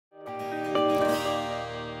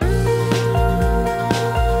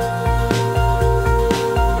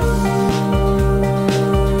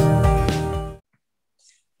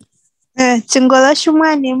Chingoloshi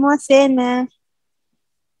mwane mosena.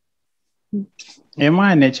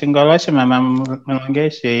 MWANE chingoloshi mama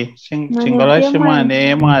mulongeshi. Mwane Chingoloshi mwane.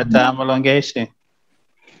 mwane mwata mulongeshi.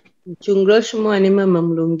 Chingoloshi mwane mama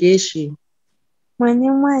mulongeshi.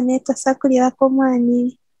 Mwane TWASAKWILILA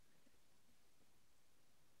mwane.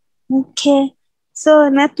 Okay. So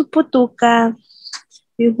natuputuka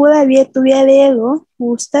vihula vyetu vya lelo.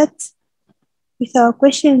 We'll start with our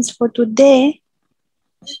questions for today.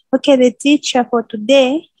 Okay, the teacher for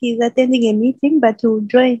today, he's attending a meeting, but he will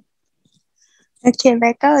join. Okay,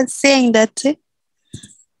 like I was saying that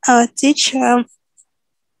our teacher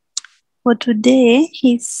for today,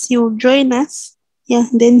 he will join us. Yeah,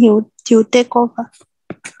 then he'll take over.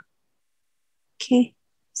 Okay,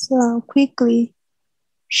 so I'll quickly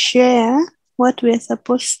share what we're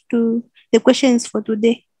supposed to, the questions for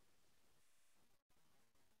today.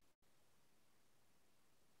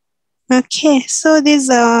 Okay, so these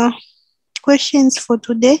are questions for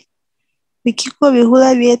today. Bikiko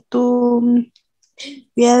bihula vyetu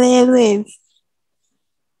vya lelo hivi.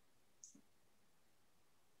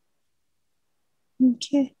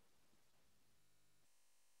 Okay.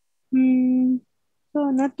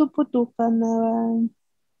 So natuputuka na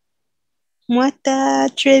mwata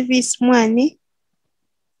Travis mwane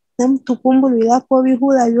namutukumbulilako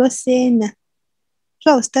bihula byosena.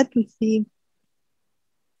 So I'll start with him.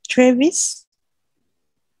 Travis,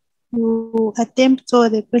 you attempt all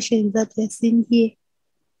the questions that are seen here.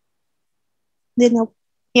 Then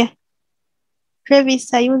yeah.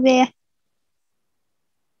 Travis, are you there?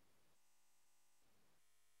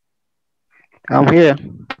 I'm here.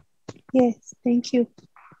 Yes, thank you.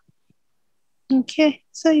 Okay,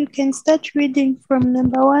 so you can start reading from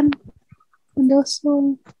number 1 and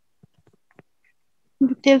also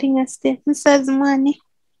be telling us the answers, Mwane.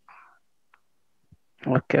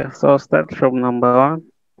 Okay, so I'll start from number 1.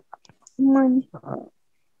 Mwane.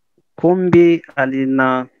 Kumbi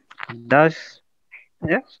alina dash.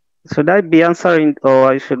 Yes. Should I be answering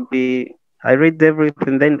or I read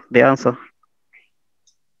everything then the answer?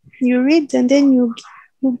 You read and then you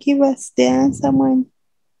give us the answer, Mwane.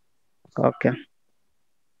 Okay.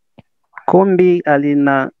 Kumbi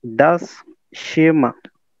alina dash shima.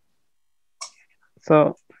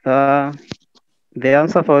 So the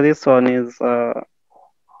answer for this one is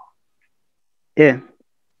A.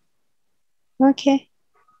 Okay.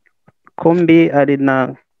 Kumbi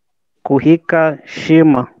alina kuhika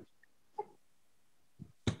shima.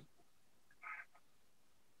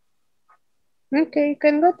 Okay, you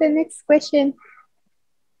can go to the next question.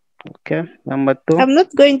 Okay, number 2. I'm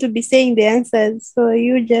not going to be saying the answers, so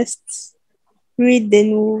you just read,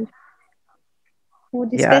 then we'll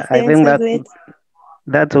discuss the answers later.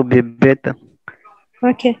 That will be better.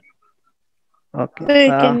 Okay. Okay. So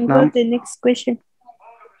you can go to the next question.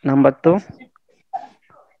 Number 2.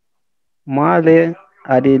 Mwale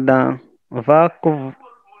alina vaku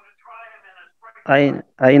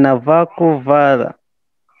aina vaku vala.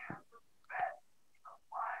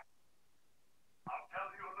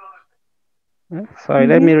 Sorry,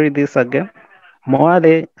 let me read this again.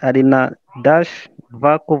 Mwale alina dash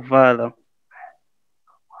vaku vala.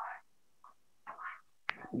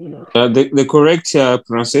 The correct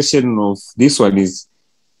pronunciation of this one is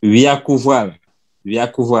vyakuvala.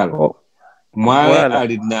 Vyakuvala. Oh, Mwale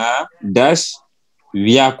alina dash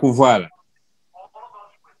vyakuvala.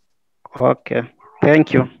 Okay,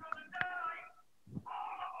 thank you.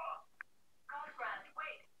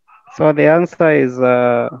 So the answer is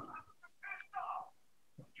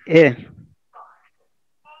A.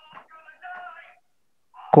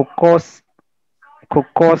 Kukosa.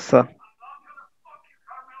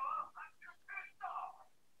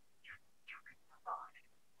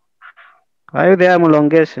 Are you there,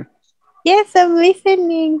 Mulongeshi? Yes, I'm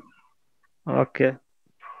listening. Okay.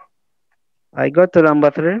 I go to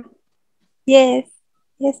number 3? Yes.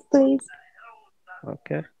 Yes, please.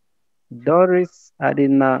 Okay. Doris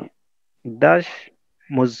alina dash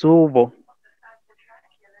muzubo.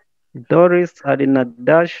 Doris alina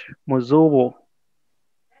dash muzubo.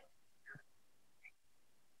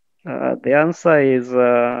 The answer is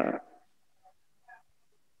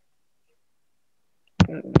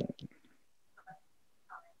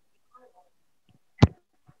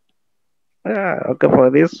okay, for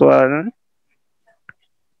this one.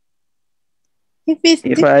 If it's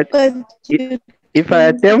difficult, if I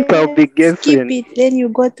attempt, I'll be guessing. Skip it, then you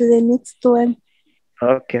go to the next one.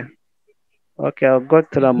 Okay. Okay, I'll go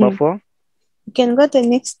to number 4. You can go to the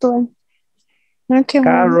next one. Okay,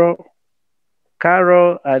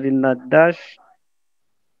 Carol alina dash.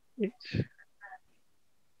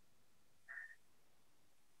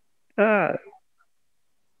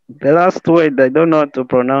 The last word, I don't know how to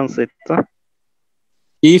pronounce it.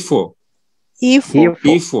 Ifo.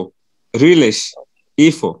 Ifo. Relish.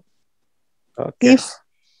 Ifo. Okay. If.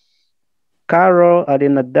 Carol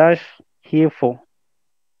alina dash hifo.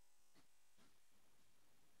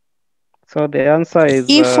 So the answer is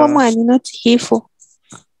Ifo mwani, not hifo.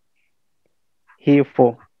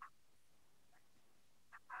 hifo.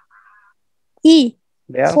 E.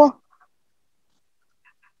 Yeah. For.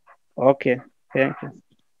 Okay, thank you.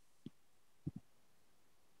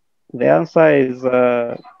 The answer is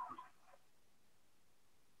okay.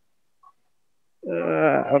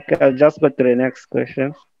 I'll just go to the next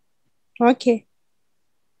question. Okay.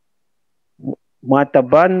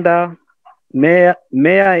 Mwatabanda meya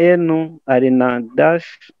yenu alina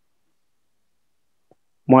dash.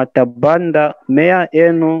 Mwatabanda meya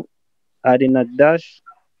yenu alina dash.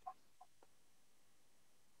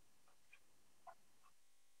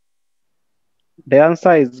 The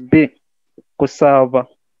answer is B. Kusava.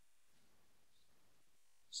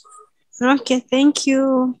 Okay, thank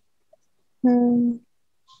you.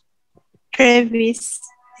 Travis,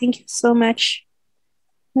 thank you so much.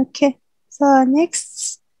 Okay, so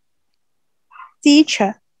next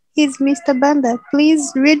teacher is Mr. Banda.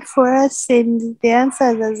 Please read for us and the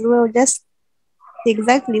answers as well, just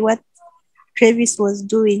exactly what Travis was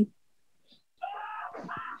doing.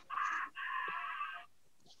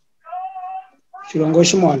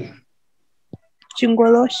 Chilongoshi mwana.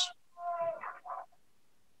 Chingoloshi.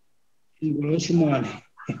 Chilongoshi mwana.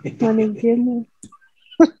 Mwanegemu.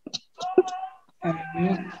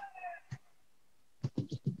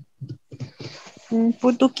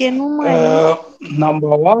 Putukenu mwani.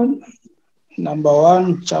 Number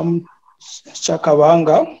one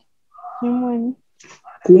Chakabanga. Mwani.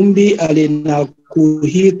 Kumbi alina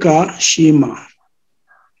kuhika shima.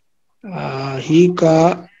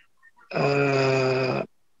 Hika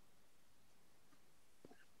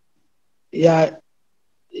ya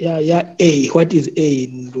A. What is A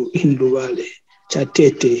in Luvale?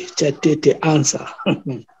 Chatete answer.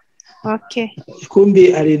 Okay.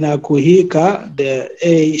 Kumbi alina kuhika the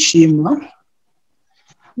A shima.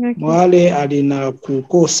 Okay. Mwale alina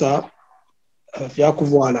kukosa vya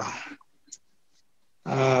kuvala.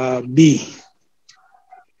 B.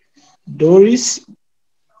 Doris,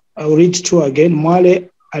 I'll read two again. Mwale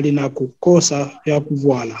alina kukosa vya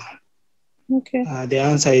kuvala. Okay. The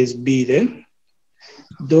answer is B then.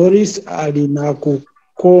 Doris alina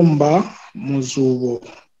kukomba muzubo.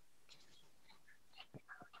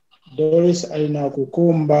 Doris alina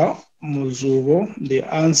kukomba muzubo. The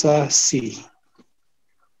answer C.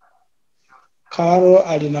 Carol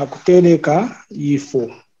alina kuteleka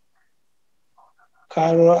ifo.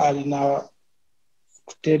 Carol alina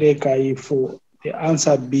kuteleka ifo. The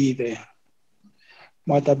answer B there.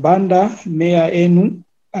 Mwatabanda meya enu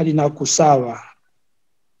alina kusava.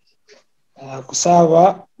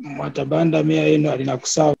 Kusava, Mwatabanda meya enu alina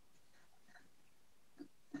kusava.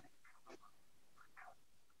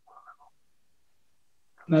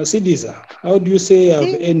 Now, Sidiza, how do you say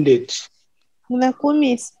I've ended?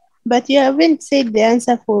 Unakumis, but you haven't said the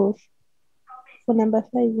answer for number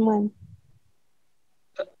 5, man.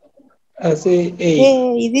 I say A.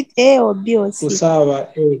 A. Is it A or B or C? Kusava,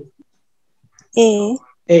 A. A.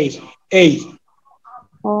 A.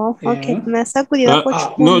 Oh, okay. No,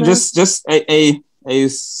 CHIKUMA. just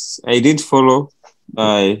I did follow.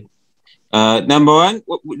 Number one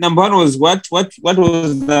was what? What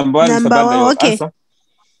was number one? Number one, okay. Answer?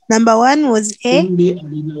 Number 1 was A.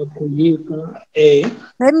 A.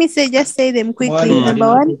 Let me just say them quickly. Number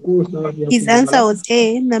 1, his answer was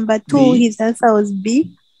A. Number 2, his answer was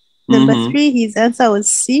B. Number 3, his answer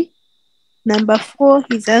was C. Number 4,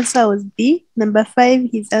 his answer was B. Number 5,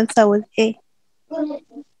 his answer was A.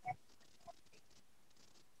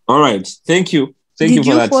 All right. Thank you. Thank you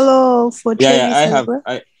for that. Did you follow for Travis? Yeah, I have. Well?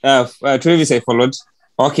 I have Travis. I followed.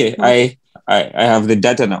 Okay, I have the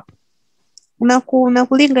data now.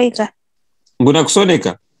 Unakulingaika. Nguna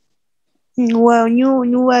kusoneka. Wow,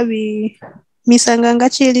 new wabi misanganga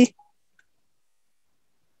chili.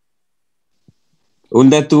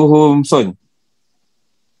 Unda tu msoni.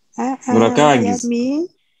 Yummy.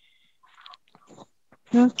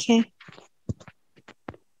 Okay.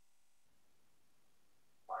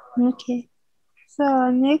 Okay.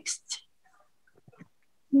 So next,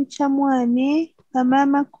 MWANE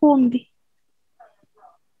Mama Kumbi.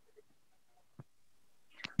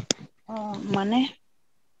 MWANE.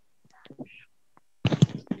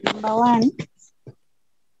 Number 1.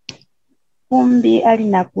 Kumbi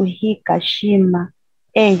alina kuhika shima.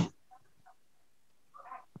 A.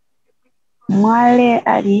 Mwale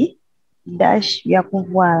ali dash ya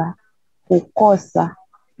kuvala kukosa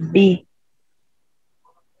B.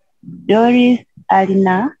 Doris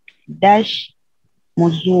alina dash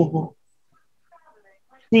mzungu.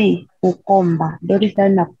 C. Kukomba. Doris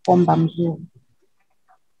alina kukomba mzungu.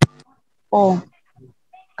 O.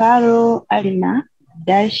 Carol alina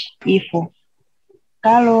dash ifo.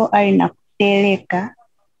 Carol alina kuteleka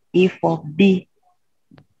ifo. B.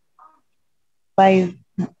 5.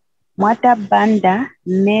 Mwatabanda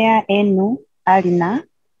mmea enu alina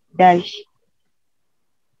dash.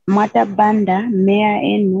 Mwatabanda mmea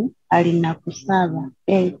enu alina kusava.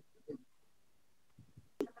 A.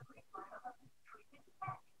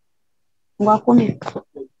 Ngwakumi.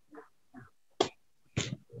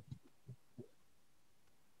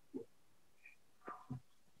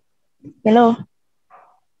 Hello.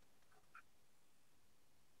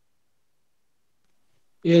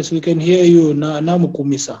 Yes, we can hear you.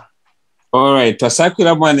 Namukumisa. All right.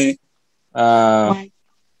 TWASAKWILILA MWANE,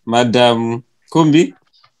 Madam Kumbi.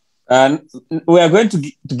 And we are going to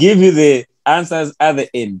give you the answers at the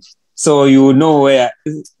end. So you know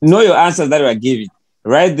your answers that we are giving.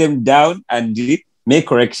 Write them down and make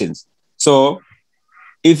corrections. So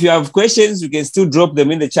if you have questions, you can still drop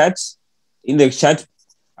them in the chat.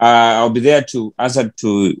 I'll be there to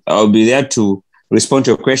respond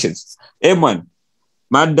to your questions. M1,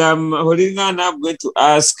 Madam Holingana, I'm going to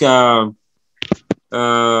ask Mr.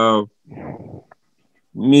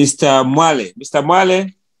 Mwale. Mr.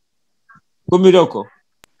 Mwale, Kumidoko.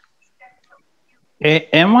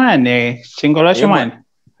 MWANE, Chingoloshe MWANE.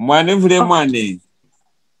 MWANE vule MWANE.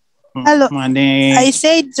 Hello. MWANE. I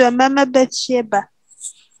said Mama Bathsheba.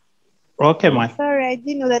 Okay, MWANE. Sorry, I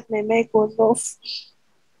didn't know that my mic was off.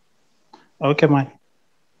 Okay, MWANE.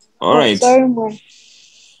 All right. Sorry, Mom.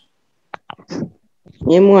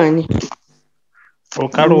 MWANE.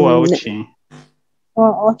 Okaluwa uchi.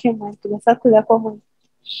 Oh, okay, Mom. TWASAKWILILA kwa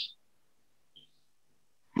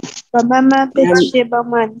Mama Bathsheba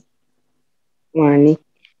MWANE. MWANE.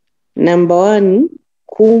 Number 1,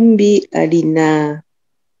 Kumbi alina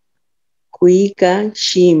kuika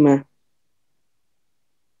shima.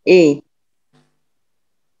 A.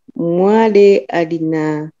 Mwale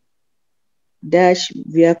alina dash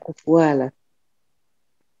vya kufuala.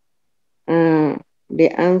 The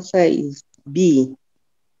answer is B.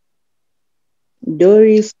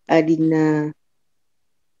 Doris alina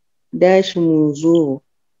dash muzuru.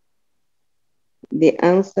 The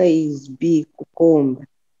answer is B. Kukomba.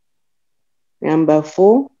 Number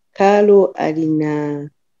 4, Carlo alina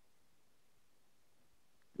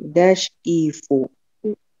dash ifo.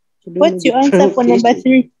 What's your answer for number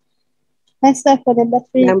 3? Answer for number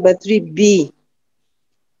 3. Number 3, B.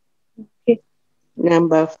 Okay.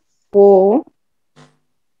 Number 4,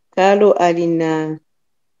 Carlo alina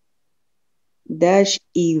dash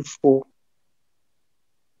ifo.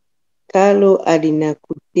 Carlo alina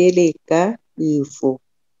kuteleka ifo.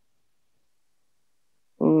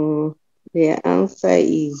 The answer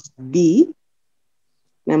is B.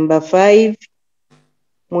 Number 5,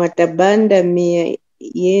 Mwatabanda mia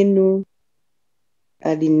yenu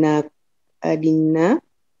alina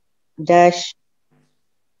dash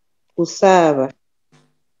kusava.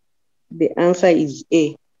 The answer is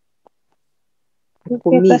A.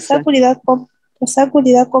 Kumisa.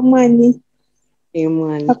 TWASAKWILILA kwa MWANE.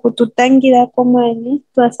 MWANE. Akututangira kwa MWANE.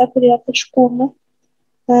 TWASAKWILILA kwa CHIKUMA.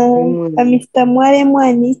 Mr. Mwale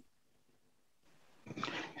MWANE.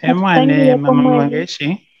 MWANE, Mama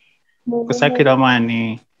Mlongeshi. Kusakila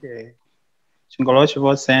MWANE. Chingoloshe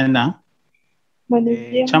vosena.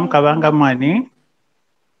 Chamkabanga MWANE.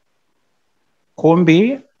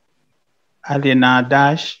 Kumbi alina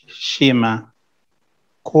dash shima.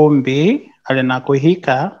 Kumbi alina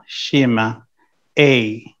kuhika shima.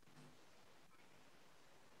 A.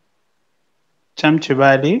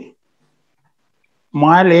 Chamchibali.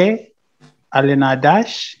 Mwale alina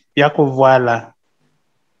dash vya kuvuala.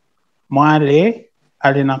 Mwale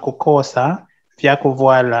alina kukosa vya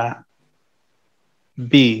kuvuala.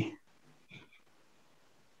 B.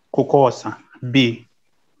 Kukosa. B.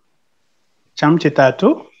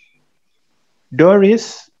 Chamchitatu.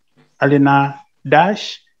 Doris alina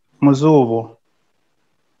dash muzuvu.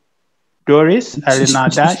 Doris alina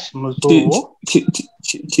dash muzuvu.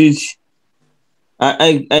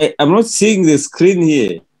 I'm not seeing the screen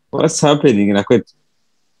here. What's happening?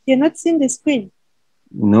 You're not seeing the screen?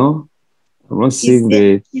 No, I'm not seeing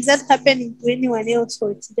Is that happening to anyone else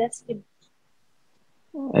or it's just him?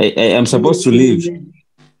 I am supposed to leave.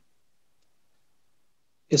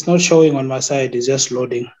 It's not showing on my side. It's just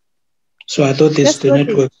loading. So I thought it's the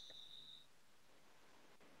network.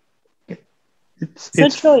 It's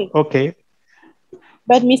not showing.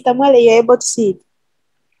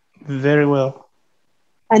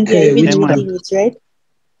 and we are even Which using it, right?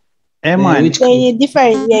 M1. which We are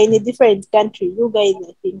in a different country. You guys,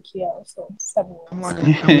 I think you are also somewhere.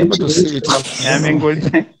 I'm able to see it.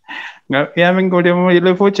 Yamenguli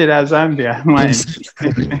mulifuchira Zambia.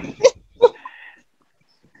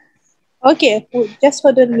 Okay, just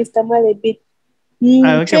hold on, Mr. Mal, a bit.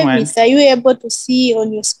 Okay, Travis, are you able to see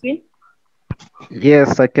on your screen?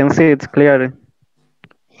 Yes, I can see it clearly.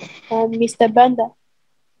 Mr. Banda?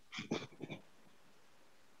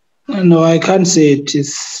 No, I can't say it.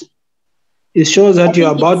 It shows that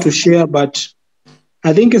you're about to share, but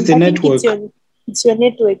I think it's the network. It's your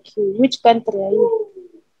network. Which country are you?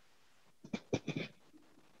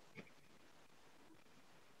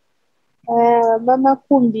 Mama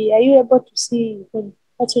Kumbi, are you able to see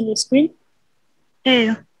what's on your screen?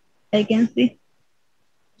 Yeah, I can see.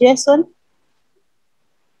 Jason?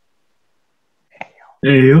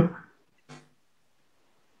 Eyo.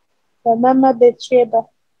 Mama Betsheba?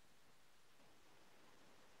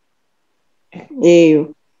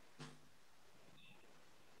 Eyo.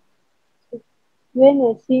 Then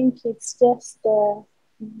I think it's just Mr.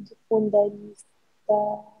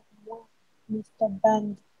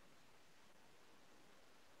 Band.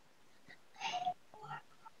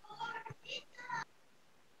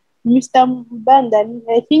 Mr. Bandan,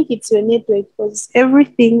 I think it's your network because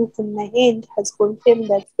everything on my end has confirmed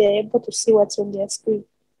that they're able to see what's on their screen.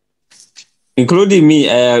 Including me,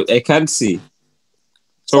 I can't see.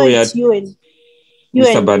 So it's you and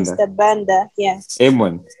Banda. Mr. Banda, yeah.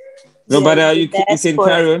 M1. No, Yeah, but you can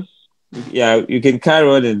carry on. Yeah, you can carry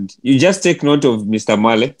on and you just take note of Mr.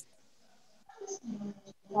 Male.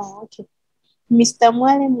 Oh, okay. Mr.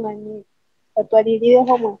 Mwale Mwane, atwaliliwe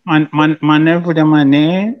homo. Manevule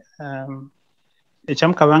mane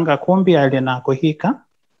echamkabanga kumbi ali na kuhika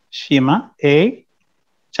shima A.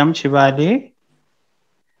 Chamchibali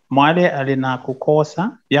Mwale ali na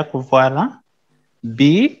kukosa ya kuvala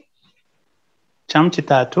B.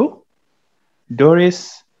 Chamchitatu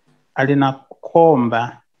Doris ali na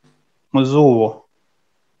kukomba muzuo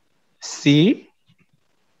C.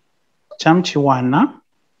 Chamchiwana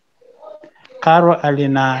Karo ali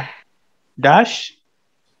na dash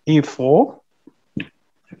E4.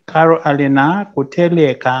 Karo alina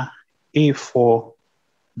kuteleka E4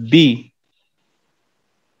 B.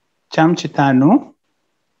 Chamchitanu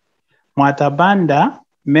Mwatabanda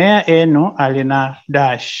mea enu alina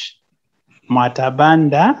dash.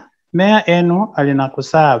 Mwatabanda mea enu alina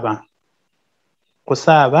kusaba.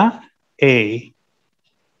 Kusaba A.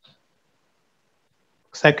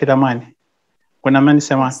 Kusakira mani. Kuna mani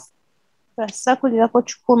sema? TWASAKWILILA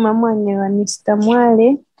CHIKUMA mwane wa Mr.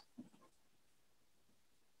 Mwale.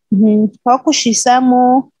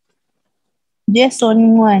 Wakushisamo Jason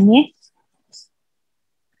Mwane.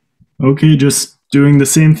 Okay, just doing the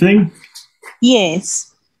same thing?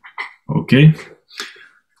 Yes. Okay.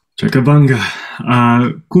 Chakabanga.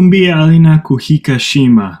 Kumbi alina kuhika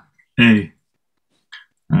shima. A.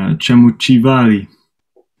 Chamuchivali.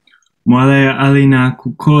 Mwale alina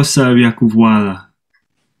kukosa vya kuvala.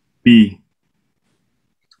 B.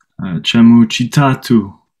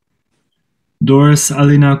 Chamuchitatu. Doris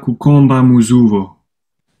alina kukomba muzuvo.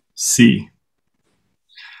 C.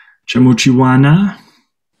 Chamuchiwana.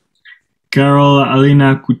 Carol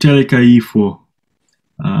alina kuteleka ifo.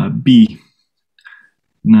 B.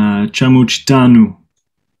 Na chamuchitanu.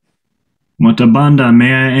 Mwatabanda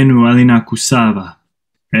mea enu alina kusava.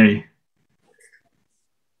 A.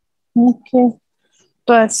 Okay.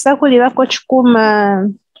 TWASAKWILILA CHIKUMA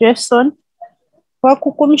Jason.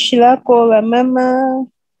 Wakukumishilako wa mama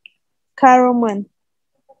Carol Mwane.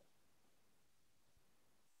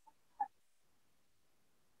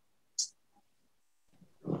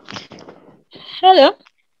 Hello.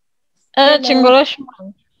 Chingolosh.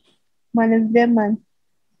 Mwane.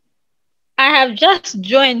 I have just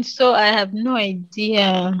joined, so I have no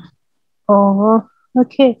idea. Oh,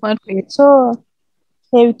 okay. So,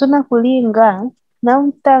 ebituna kulinga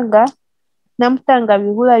namutanga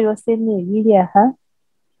bihula byose nebiri aha.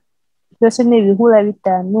 Byose nebihula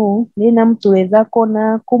bitanu. Ni namutuwezako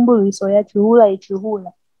na kumbuluiso ya chihula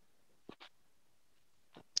ichihula.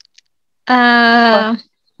 I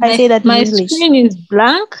say that in my English. screen is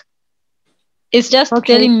blank. It's just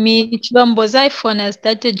telling me Chibambo's iPhone has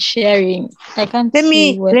started sharing. I can't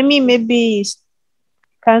see what. Let me maybe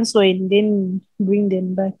cancel and then bring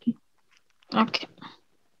them back. Okay.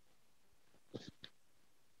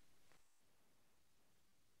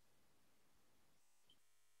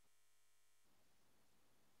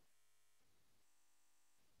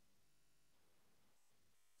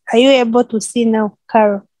 Are you able to see now,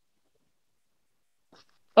 Carol?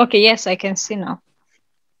 Okay, yes, I can see now.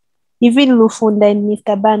 Even Lufunda and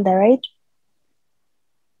Mr. Banda, right?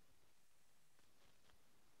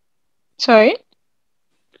 Sorry?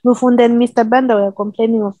 Lufunda and Mr. Banda were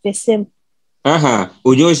complaining of the same.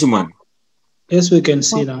 Unyoshiman. Yes, we can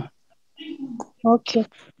see now. Okay.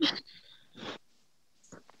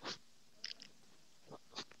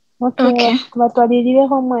 Okay.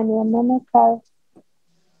 Batwalilileho MWANE ya mama Karo.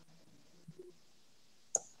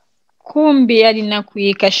 Kumbi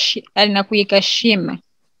alinakuyika shima.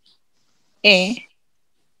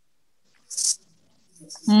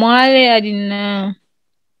 Mwale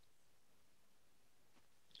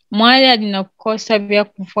alinakukosa vya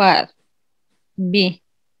kuvaa. B.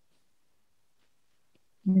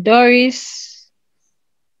 Doris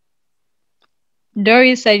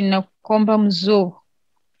alinakukomba mzuri.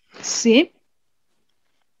 C.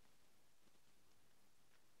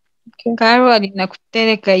 Okay. Karo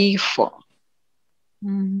alinakuteleka ifo.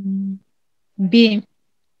 B.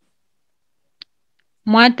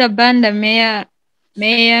 Mwata banda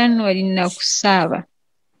meyanu alinakusaba.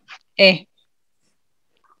 A.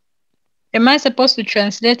 Am I supposed to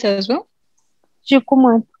translate as well?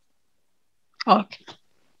 CHIKUMA. Okay.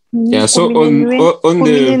 Yeah, so on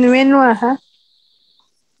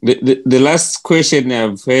the last question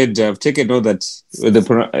I've heard, I've taken note that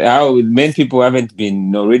how many people haven't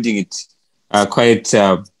been reading it quite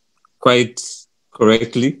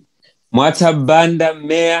correctly. Mwata banda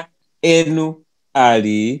mea enu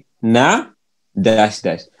ali na dash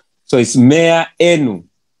dash. So it's mea enu.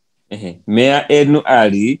 Mea enu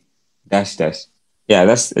ali dash dash. Yeah,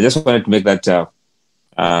 I just wanted to make that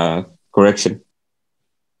correction.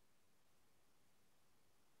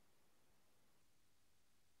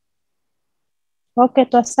 Okay,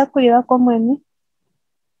 TWASAKWILILA kwa MWANE.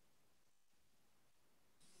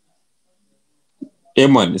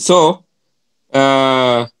 MWANE. So, we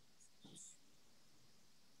are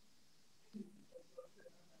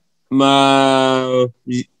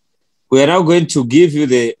now going to give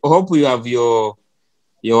you hope you have your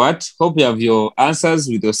what? Hope you have your answers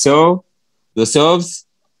with yourselves.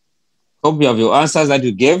 Hope you have your answers that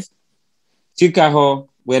you gave. Chikaho,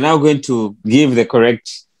 we're now going to give the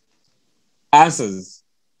correct answers.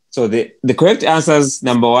 So the correct answers,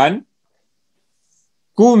 number 1,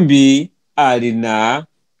 Kumbi alina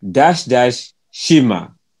dash dash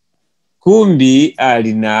shima. Kumbi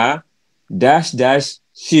alina dash dash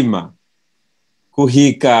shima.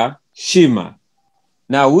 Kuhika shima.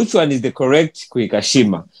 Now, which one is the correct kuhika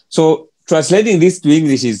shima? So translating this to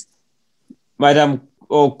English is Madam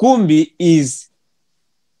Kumbi is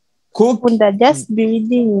cook. Just be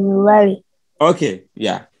reading in Luvale. Okay,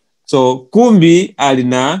 yeah. So Kumbi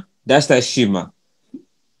alina dash dash shima.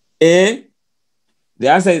 The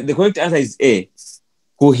correct answer is A.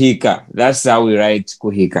 Kuhika. That's how we write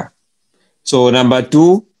kuhika. So number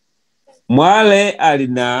 2, Mwale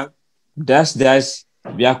alina dash dash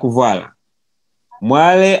vya kuvala.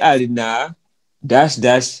 Mwale alina dash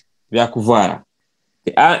dash vya kuvala.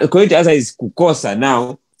 The correct answer is kukosa.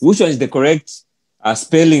 Now, which one is the correct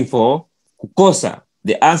spelling for kukosa?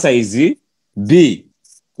 The answer is B.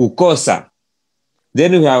 Kukosa.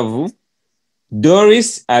 Then we have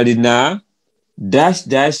Doris alina dash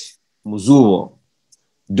dash muzuo.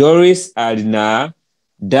 Doris alina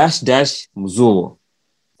dash dash muzuo.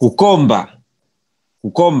 Kukomba.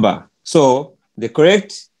 Kukomba. So the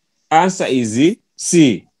correct answer is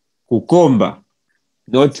C. Kukomba.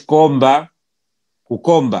 Not komba.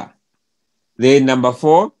 Kukomba. Then number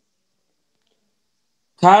 4.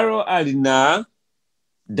 Karo alina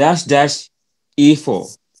dash dash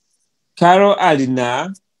E4. Karo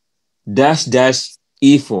alina dash dash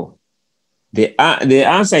E4. The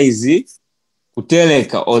answer is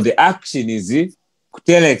kuteleka, or the action is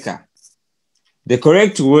kuteleka. The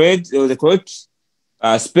correct word or the correct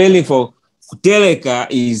spelling for kuteleka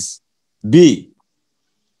is B.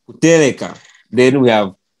 Kuteleka. Then we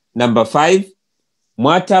have number 5.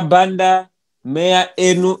 Mwata banda mea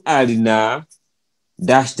enu alina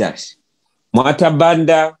dash dash. Mwata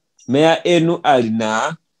banda mea enu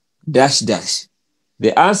alina dash dash.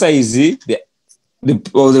 The answer is the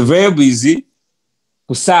verb is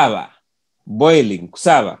kusava. Boiling,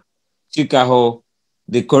 kusava. Chikaho.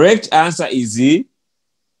 The correct answer is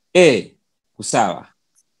A. Kusava.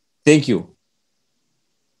 Thank you.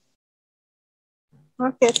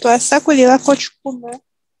 Okay, TWASAKWILILA ko CHIKUMA.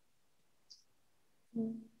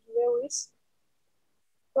 Lewis.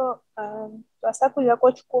 So, TWASAKWILILA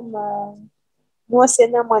ko CHIKUMA. Mwose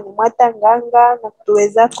na MWANE mwatanganga na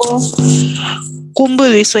kutuwezako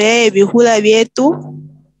kumbuliso ya ebihula byetu.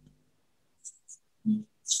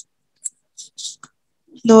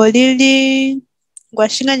 Nolili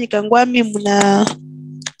ngwashinganyika ngwami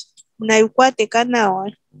Munaikwate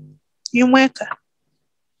kanawa. Yumweka.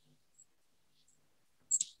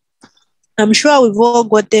 I'm sure we've all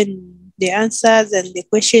gotten the answers and the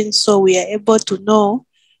questions, so we are able to know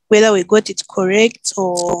whether we got it correct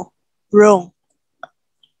or wrong.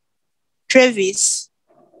 Travis.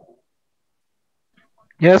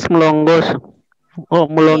 Yes, Mulongoshi. Oh,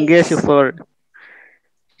 Mulongeshi, Yes. sorry.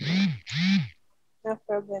 No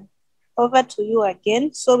problem. Over to you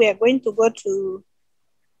again. So we are going to go to...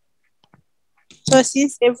 So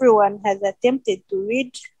since everyone has attempted to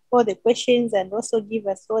read all the questions and also give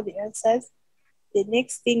us all the answers, the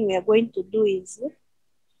next thing we are going to do is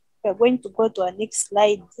we are going to go to our next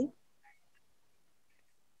slide.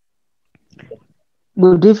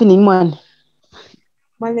 Good evening, man.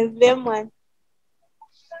 Malevemwan.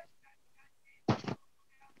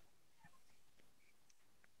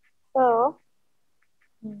 So,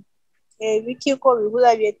 ebikiko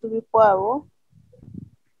bihula byetu bikwabo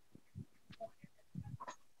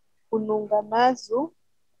kununga mazu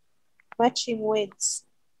matching words.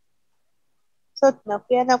 So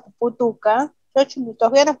tunakuyana kuputuka. So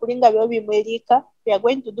tunakuyana kulinga byo bimwelika. We are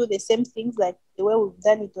going to do the same things like the way we've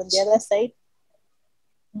done it on the other side,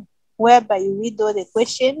 whereby you read all the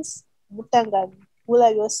questions, mutanga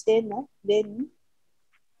hula byosena, then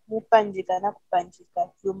mupanjika na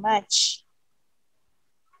kupanjika. You match.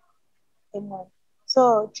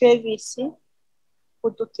 So Travis,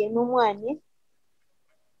 putukenu MWANE.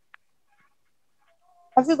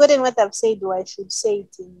 Have you gotten what I've said, or I should say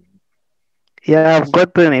it in? Yeah, I've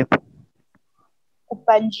gotten it.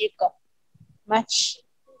 Kupanjika. Match.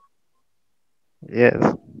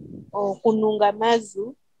 Yes. Or kununga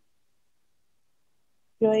mazu.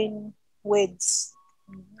 Join words.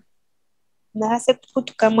 Na hasa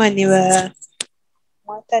kuputuka MWANE wa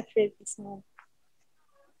mwata Travis man.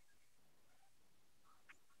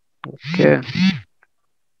 Okay.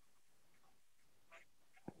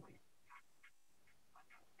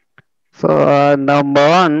 So number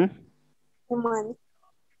one, MWANE.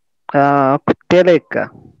 kuteleka.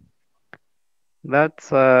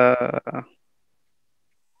 That's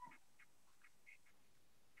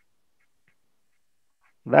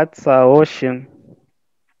ocean.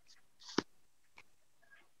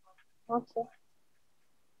 Okay.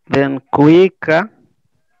 Then kuika.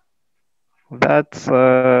 That's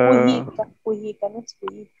Kuhika, not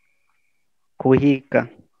kuhika. kuhika.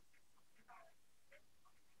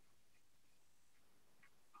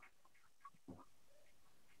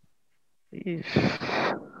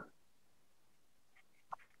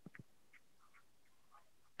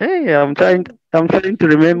 Hey, I'm trying to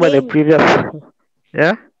remember the previous.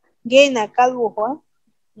 Yeah. Gaina kaluhwa.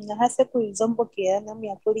 Na hasa kuizombo kia na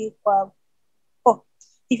miyakuli kwa. Oh,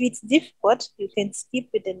 if it's difficult, you can skip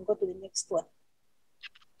it and go to the next one.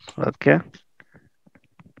 Okay.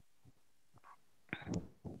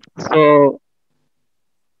 So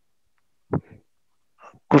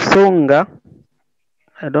kusunga.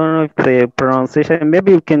 I don't know if the pronunciation.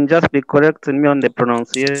 Maybe you can just be correcting me on the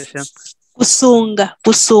pronunciation. Kusunga.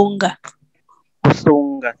 Kusunga.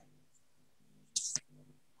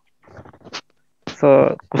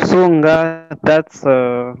 So kusunga, that's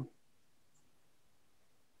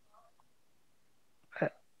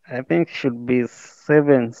I think should be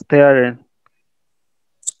 7 staring.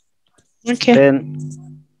 Okay. Then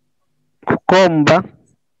kukomba,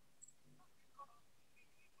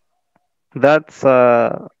 that's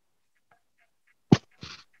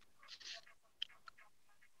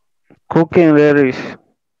cooking relish.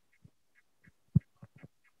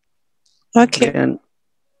 Okay. Then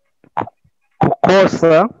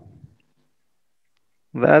kukosa,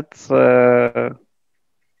 that's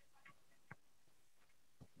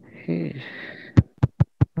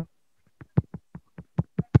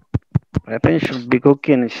I think should be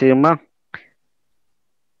cooking shima.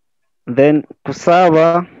 Then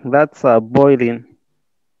kusava, that's boiling.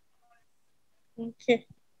 Okay.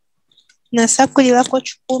 Nasakulilako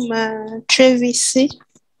CHIKUMA Travis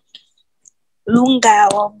lunga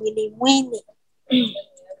wa MWANE.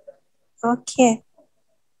 Okay.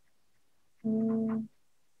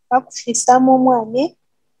 Pakufisamu MWANE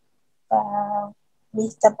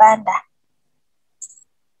Mr. Banda.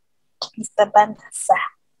 Mr. Banda sa.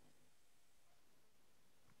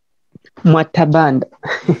 Mwatabanda.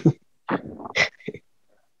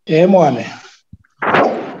 MWANE.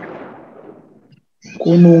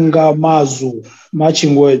 Kununga mazu,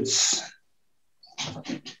 matching words.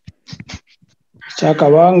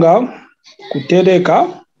 Chakabanga,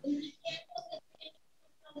 kutereka.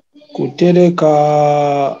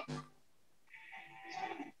 Kutereka,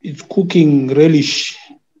 it's cooking relish.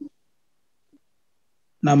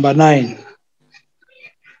 Number 9.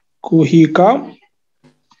 Kuhika.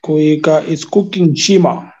 Kuhika is cooking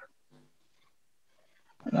chima.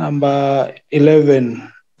 Number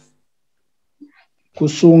 11.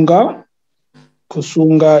 Kusunga.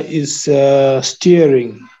 Kusunga is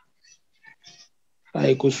steering.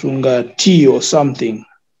 Like kusunga tea or something.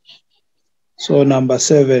 So number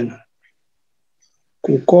 7.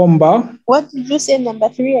 Kukomba. What did you say number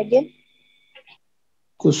 3 again?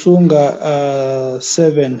 Kusunga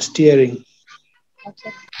 7, steering.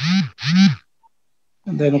 Okay.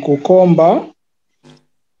 And then kukomba.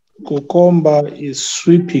 Kukomba is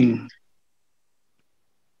sweeping.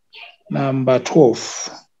 Number 12.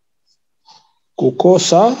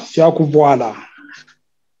 Kukosa vyakubwala.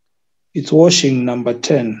 It's washing. Number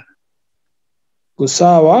 10.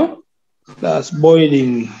 Kusawa, that's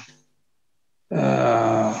boiling.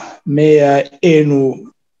 Meya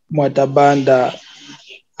enu Mwatabanda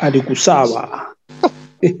alikusawa.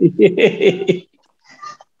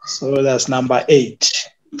 So that's number 8.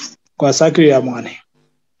 TWASAKWILILA MWANE.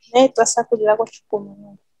 TWASAKWILILA kwa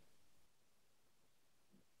CHIKUMA.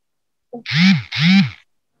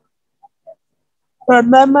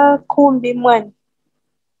 Mama kumbi MWANE.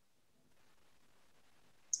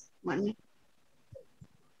 MWANE.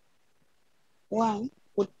 1.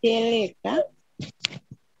 Kuteleka.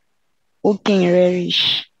 Cooking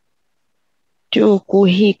relish. 2.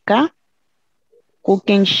 Kuhika.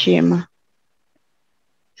 Cooking shima.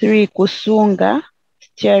 3. Kusunga.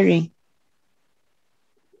 Stirring.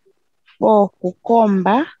 4.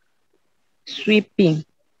 Kukomba. Sweeping.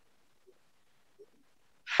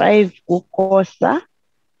 5. Kukosa.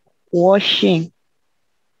 Washing.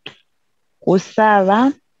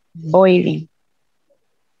 Kusava. Boiling.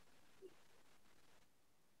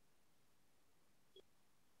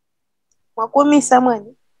 Mwakumisa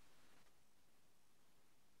MWANE.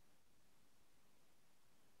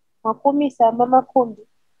 Mwakumisa mama kumbi.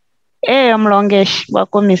 Mlongeshi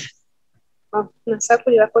wakumisa.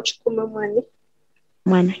 TWASAKWILILA kwa CHIKUMA MWANE.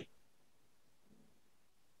 MWANE.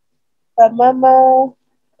 Mama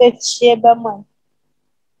Betsheba MWANE.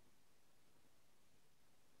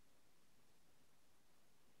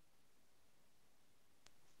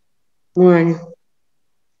 MWANE.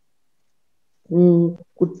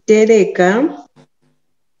 Kuteleka.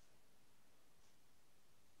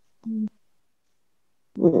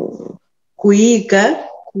 Kuhika,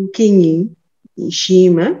 cooking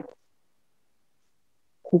shima.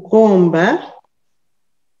 Kukomba.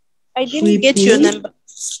 I didn't get your number.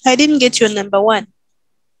 I didn't get your number 1.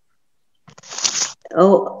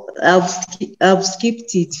 Oh, I've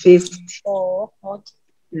skipped it first. Oh, okay.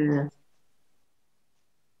 Yeah.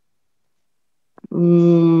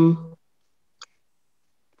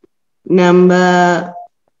 Number,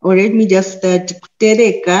 or let me just start.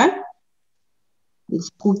 Kuteleka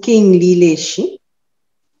is cooking lileshi.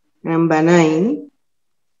 Number 9.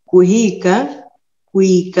 Kuhika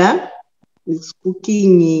is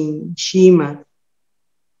cooking shima.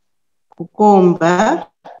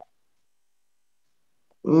 Kukomba,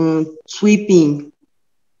 sweeping.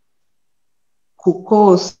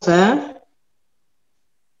 Kukosa,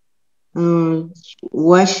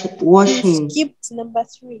 washing. You skipped number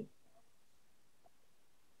 3.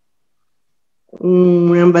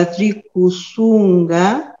 Number 3,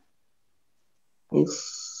 kusunga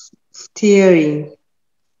is steering.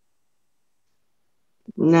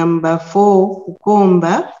 Number 4,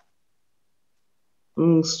 kukomba,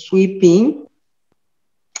 sweeping.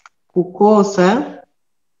 Kukosa,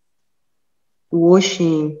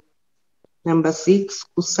 washing. Number 6,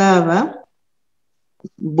 kusava,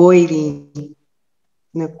 boiling.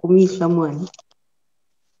 Nakumisa MWANE.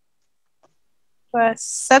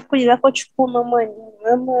 TWASAKWILILA kwa CHIKUMA MWANE.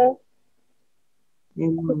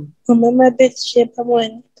 Mama Betsheba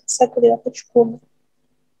MWANE. TWASAKWILILA kwa CHIKUMA.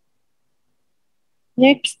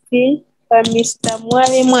 Next, Mr.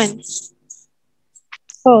 Mwale MWANE.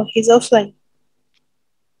 Oh, he's offline.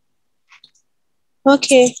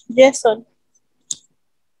 Okay, Jason.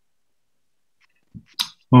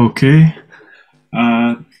 Okay.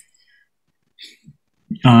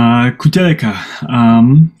 Kuteleka.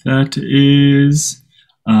 That is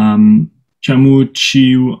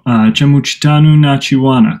chamuchitanu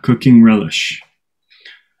nachiwana, cooking relish.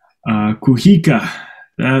 Kuhika.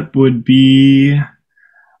 That would be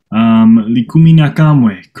likumi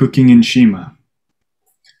nakamwe, cooking in shima.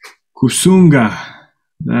 Kusunga.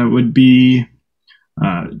 That would be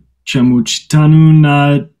chamuchitanu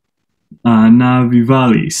na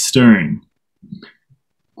vivali, stirring.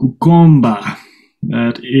 Kukomba,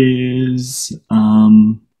 that is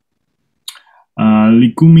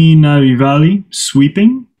likumi na vivali,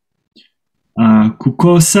 sweeping.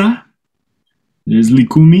 Kukosa is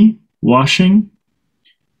likumi, washing,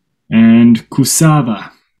 and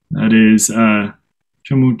kusava, that is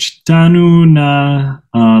chamuchitanu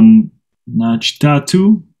na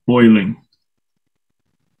chitatu, boiling.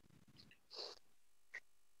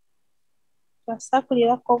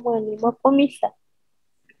 TWASAKWILILA komwani mwakumisa.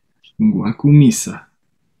 Ngwakumisa.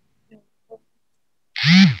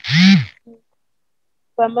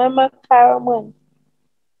 Mama Karo mwani.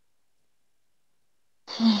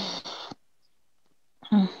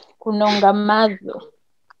 Kunonga mazo.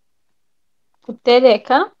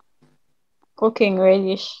 Kutereka, cooking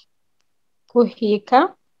relish.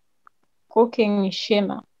 Kuhika, cooking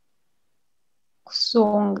nishima.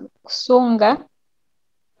 Kusunga,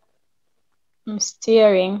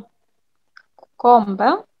 steering.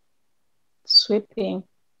 Kukomba, sweeping.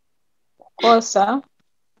 Kukosa,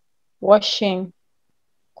 washing.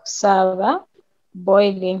 Kusava,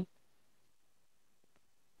 boiling.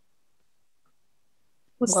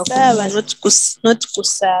 Kusava, not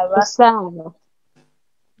kusava. Kusava.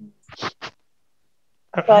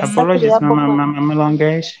 Apologies, Mama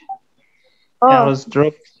Longesh. I was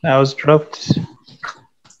dropped.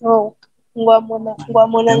 Oh,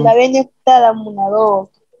 ngwamona ngabene kutala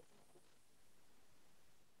munalo.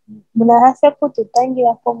 Munahasa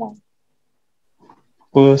kututangira komwani.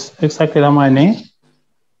 Kusakila mwane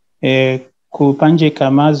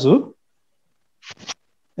kupanjika mazu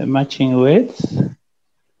matching words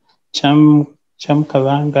cham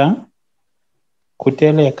kabanga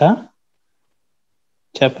kuteleka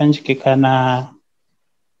chapanjikika na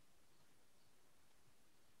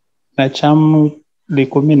chamu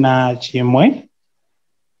 11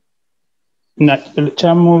 na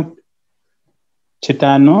chamu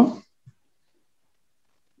chitano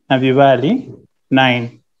na vivali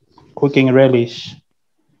 9 cooking relish.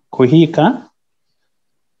 Kuhika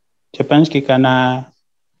chapanjikika na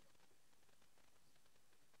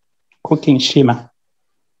cooking shima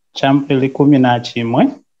cham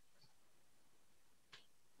 11.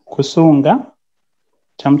 Kusunga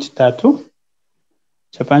cham chitatu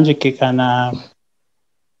chapanjikika na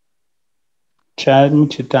cham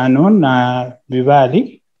chitano na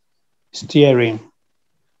vivali steering.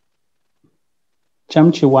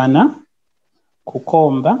 Cham chiwana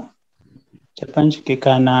kukomba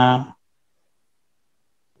chapanjikika na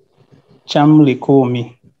cham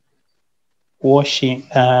 10 washing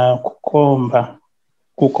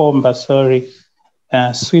kukomba sorry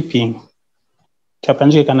sweeping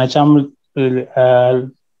chapanjikika na cham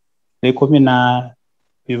 10 na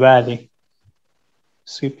vivali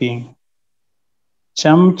sweeping.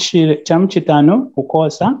 Cham chitano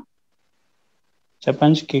kukosa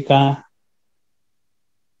chapanjikika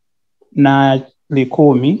na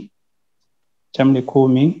 10 cham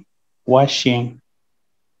 10 washing.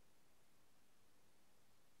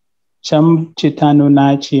 Cham chitano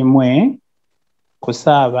na chimwe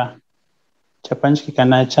kusava chapanjikika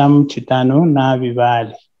na cham chitano na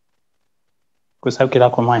vivali. Kusakila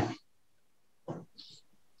komwani.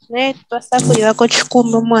 TWASAKWILILA ko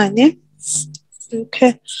CHIKUMA mwane.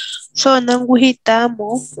 Okay. So nangu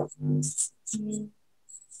hitamo.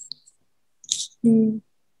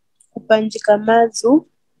 Kupanjika mazu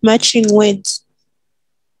matching words.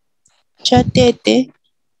 Chatete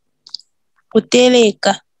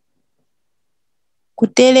kuteleka.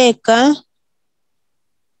 Kuteleka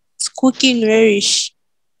cooking relish.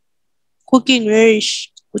 Cooking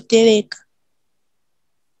relish kuteleka.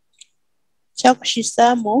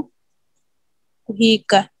 Chakushisamo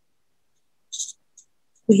kuhika.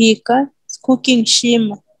 Kuhika cooking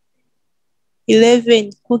shima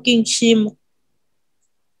 11 cooking shima.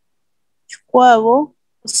 Chikwavo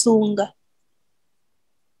kusunga.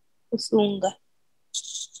 Kusunga.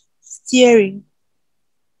 Steering.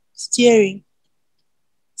 Steering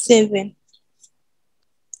 7.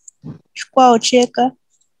 Chikwavo cheka.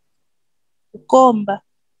 Kukomba.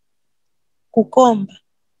 Kukomba.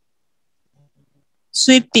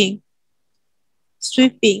 Sweeping.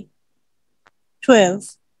 Sweeping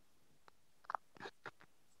 12.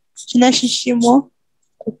 Chinashishimo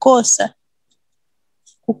kukosa.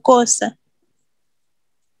 Kukosa.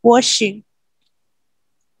 Washing.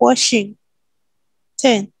 Washing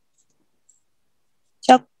 10.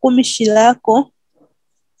 Chakukumishilako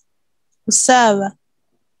kusava.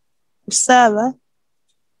 Kusava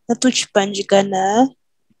natuchipanjika na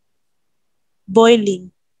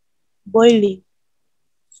boiling. Boiling.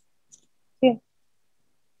 Okay.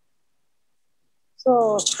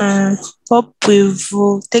 So hope we've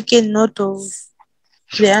taken note of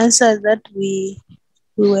the answers that we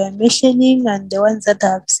were mentioning and the ones that I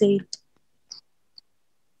have said.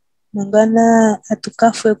 Nangana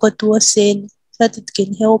atukafwe kwa tuwaseni so that it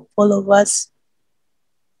can help all of us.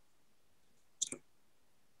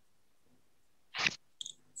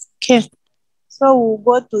 Okay. So we'll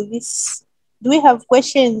go to this. Do we have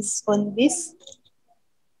questions on this?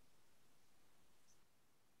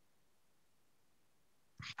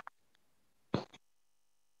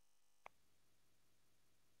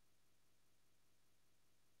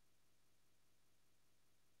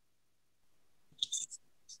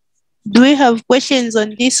 Do we have questions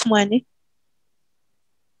on this one?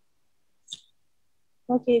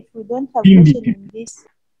 Okay, if we don't have questions on this,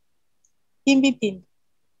 Pimbi.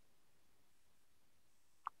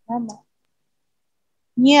 Mama.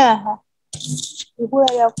 Nyaha.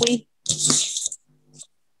 Ihula ya kui.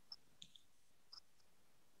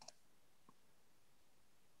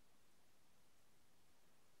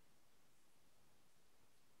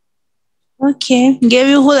 Okay,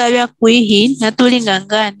 ng'ebihula bya kwihi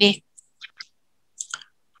natulingangane.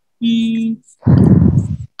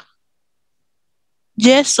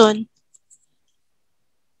 Jason,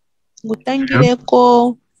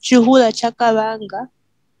 ngutangireko chihula cha kabanga.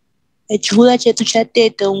 Ekihula kyetu kya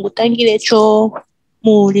tete ngutangire kyo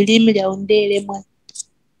mu lulimi lya Undere mwana.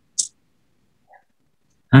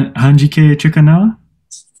 Hanjike chikanawa?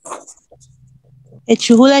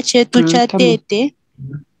 Ekihula kyetu kya tete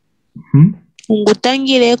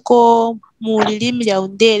ngutangireko mu lulimi lya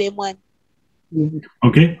Undere mwana.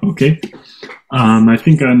 Okay. I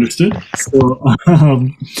think I understood. So,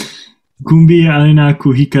 kumbi alina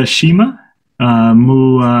kuhika shima.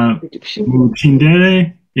 Mu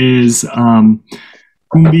Tindere is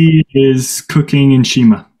kumbi is cooking in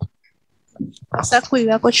Shima.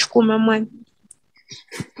 Sakwilila ko CHIKUMA mwana.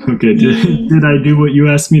 Okay. Did I do what you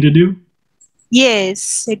asked me to do?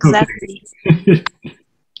 Yes, exactly. Okay.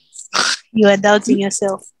 You are doubting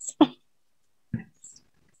yourself.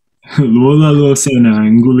 Lola Losena,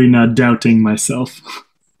 nguli not doubting myself.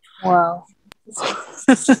 Wow.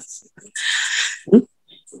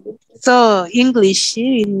 So English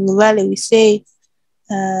in Luvale we say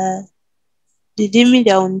lilimi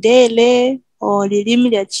lya Undere or lilimi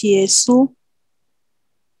lya Chiesu.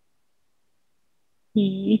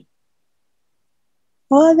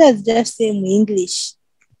 Well, that's just same English,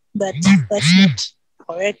 but that's not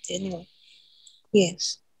correct anyway.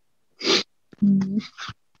 Yes.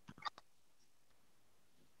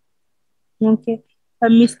 Okay.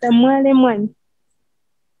 Mr. MWANE.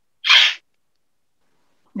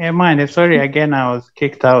 Yeah, MWANE, sorry again, I was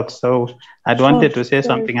kicked out, so I wanted to say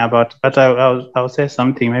something about, but I'll say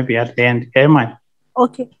something maybe at the end. Yeah, MWANE.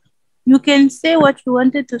 Okay. You can say what you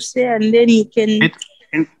wanted to say, and then you can.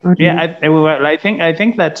 Yeah, I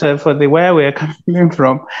think that for the where we're coming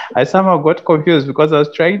from, I somehow got confused because I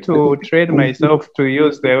was trying to train myself to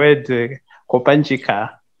use the word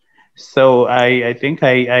kopanjika. So I think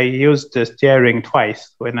I used the steering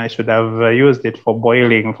twice when I should have used it for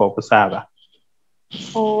boiling for kusaba.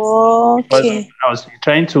 Okay. I was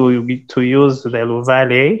trying to use the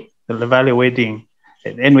Luvale wedding,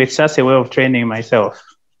 and it's just a way of training myself.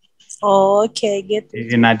 Oh, okay, get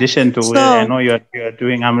it. In addition to I know you're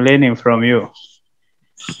doing, I'm learning from you.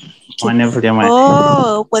 Okay.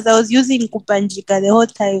 Oh, because I was using kupanjika the whole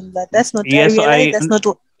time, but that's not. Yes, I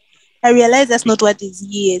realized that's not what is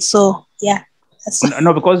here. So yeah.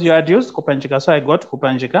 No, because you had used kupanjika, so I got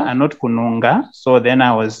kupanjika and not kununga. So then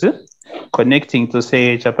I was connecting to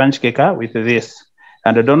say chapanjika with this,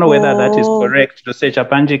 and I don't know whether that is correct to say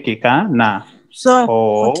chapanjika na. So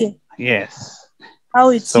okay. Yes. How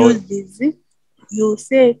it's used is you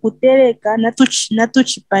say kutereka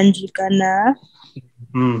natuchipanjika na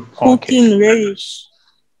cooking relish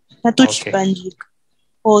natuchipanjika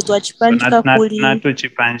or twachipanjika kuli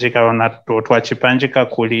natuchipanjika or twachipanjika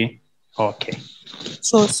kuli. Okay.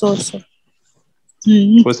 So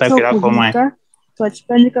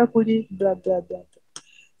twachipanjika kuli blah blah blah.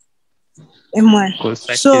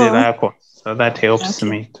 So that helps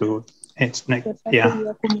me to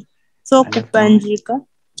yeah. So kupanjika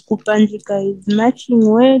is matching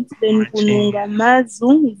words, then kununga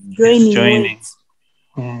mazu is joining words.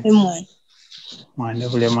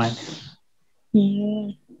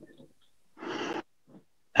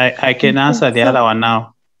 I can answer the other one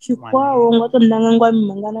now. Chikwawo ngoto ndangangwa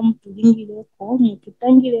mangana mutulingireko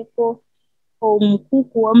mututangireko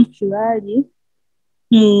omukuku wa mchibali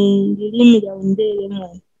mu lilimi lya Undere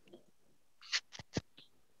mwana.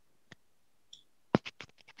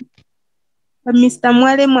 Mr.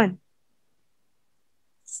 MWANE.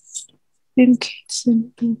 Think.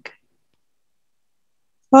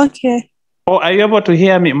 Okay. Oh, are you able to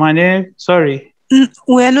hear me, MWANE? Sorry.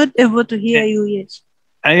 We are not able to hear you yet.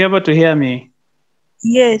 Are you able to hear me?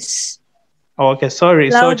 Yes. Okay,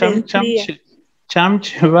 sorry. Loud So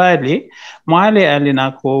chamchivali mwale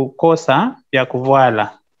alina kukosa ya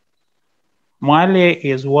kuvala. Mwale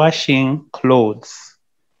is washing clothes.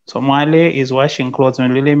 So Mwale is washing clothes.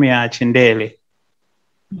 Nililimi ya chindele.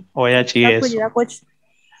 Oya chiyesu.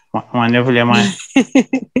 Mwanevule mwana.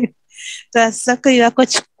 Twasakulilako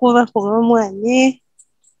chikuma kuma mwane.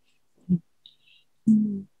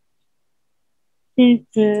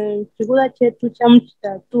 Chikula chetu cha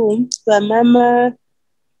mchitatu bamama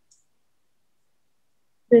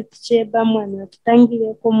cheba mwana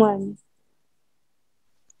tutangireko mwana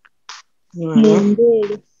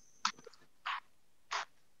mumbere.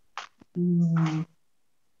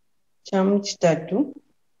 Chamu chitatu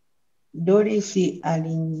Doris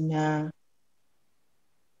alina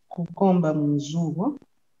kukomba mzugo.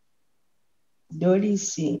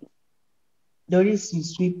 Doris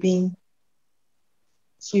is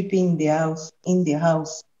sweeping the house in the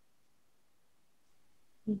house.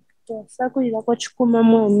 Twasakulilako chikuma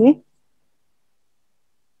mwane.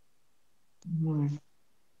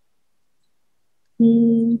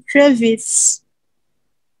 Travis.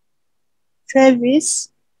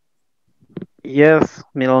 Yes,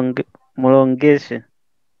 Mulongeshi.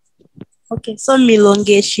 Okay, so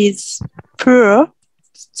Milongeshi is plural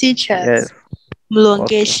teachers. Yes.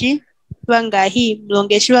 Mulongeshi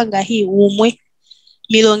wangahi umwe.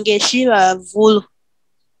 Milongeshi bavulu.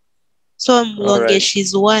 So Mulongeshi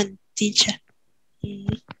is one teacher.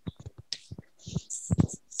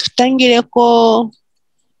 Tutangireko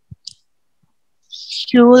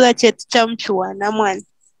chikula chetu cha mchuwana mwana.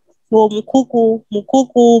 Wo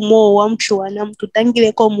mukuku mo wa mchuwana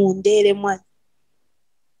tutangireko mundere mwana.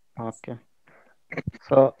 Okay.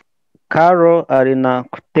 So Carol alina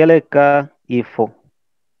kuteleka ifo.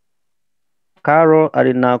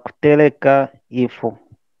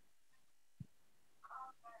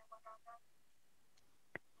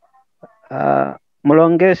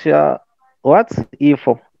 Mulongesha, what's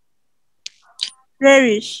ifo?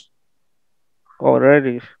 Relish. Oh,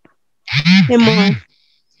 relish.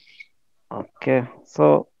 Okay,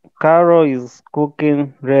 so Carol is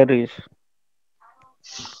cooking relish.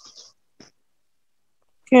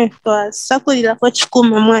 Okay, twasakulilako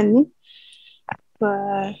chikuma mwani.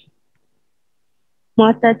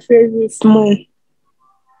 Mwata Travis mwani.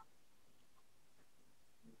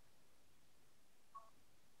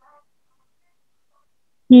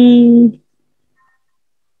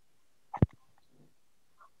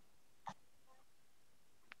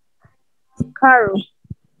 Carol.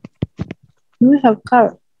 Do we have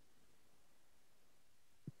Carol?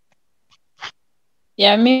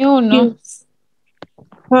 Ya miuno. Yes.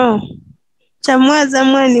 Chamwaza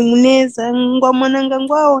mwani muneza ngwa mwananga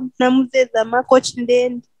ngwao namuzeza makochi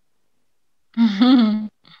ndende.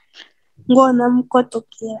 Ngona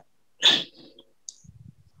mukotokea.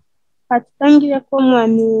 Atutangireko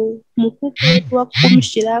mwani mukuku wetu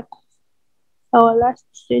wakumshirako. Our last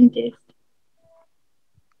sentence.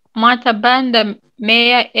 Mwata Banda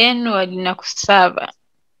meya enu alina kusava.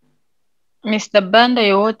 Mr. Banda,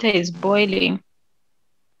 your water is boiling.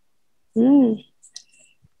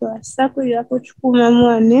 Twasakulilako chikuma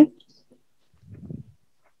mwane.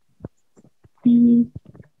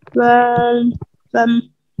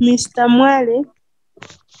 Mr. Mwale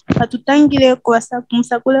atutangireko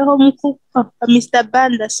musakuleho mukuku. Mr.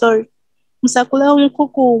 Banda, sorry. Musakuleho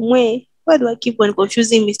mukuku umwe. Why do I keep on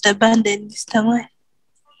confusing Mr. Banda and Mr. Mwale?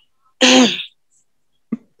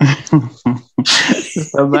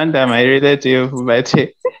 Mr. Banda, I relate to you, but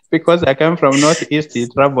because I come from Northeast,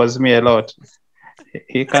 it troubles me a lot.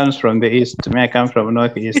 He comes from the East, me I come from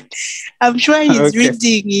Northeast. I'm sure his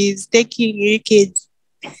reading is taking wicked.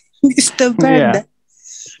 Mr. Banda,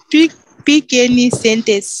 pick any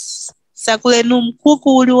sentence. Sakule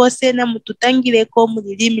mkuku uliwosena mututangireko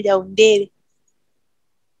mulilimi la undele.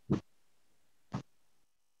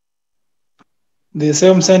 The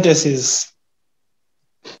same sentences.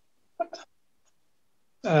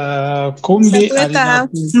 Kumbi alina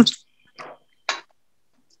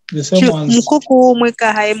the same ones. Mkuku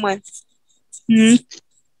mweka haimwan.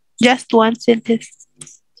 Just one sentence.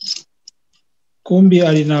 Kumbi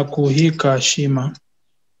alina kuhika shima.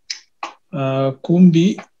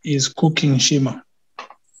 Kumbi is cooking shima.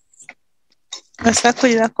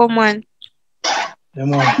 Asakulilako mwana.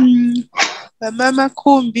 Mama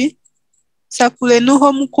Kumbi sakule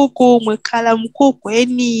nuho mkuku mwekala mkuku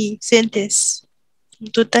any sentence.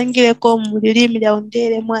 Tutangireko mulilimi la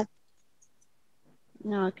undele mwana.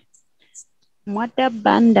 Okay. Mwata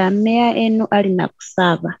Banda meya enu alina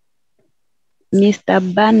kusava. Mr.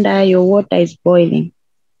 Banda, your water is boiling.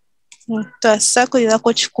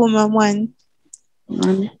 Twasakulilako chikuma mwana.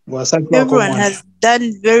 Everyone has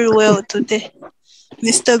done very well today.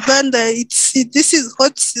 Mr. Banda, this is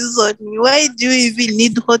hot season. Why do you even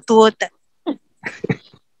need hot water?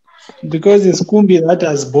 Because it's Kumbi that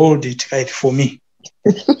has bold it, right, for me.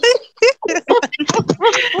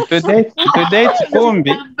 Today it's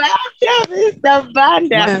Kumbi. Mr.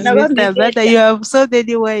 Banda. Mr. Banda, you have so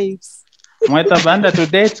many wives. Mweta Banda,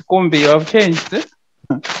 today it's Kumbi. You have changed.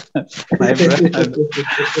 my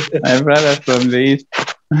brother from the east.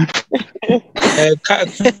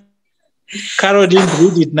 Carol didn't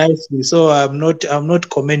read it nicely, so I'm not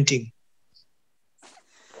commenting.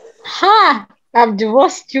 Ha! I've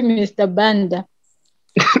divorced you, Mr. Banda.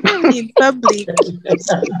 In public.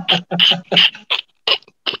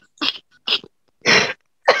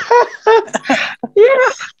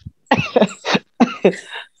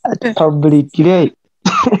 Public, right?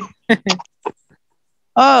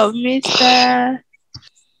 Oh, Mr.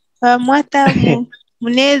 Mwata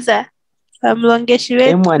Muneza. Mlongeshi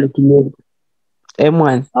wetu.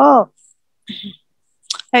 M1. Oh.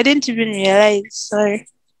 I didn't even realize. Sorry.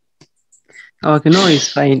 Okay, no,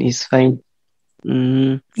 it's fine. It's fine.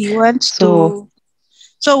 You want to...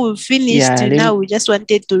 So we've finished. Yeah, now we just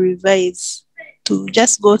wanted to revise. To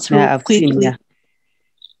just go through quickly.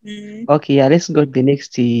 Okay, yeah, let's go to the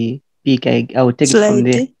next pick. I will take it from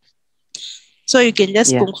there. So you can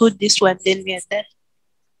just conclude this one, then we are done.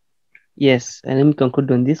 Yes, and let me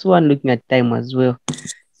conclude on this one, looking at time as well.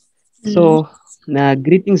 So, now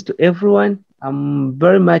greetings to everyone. I'm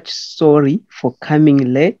very much sorry for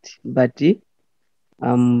coming late, but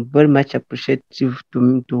I'm very much appreciative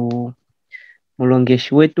to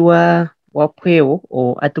mulongeshi wetu wa pwewo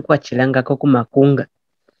o atukwa chilanga ko kumakunga.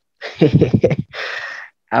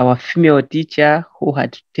 Our female teacher who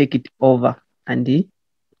had to take it over and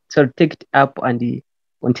take it up and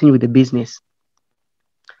continue with the business.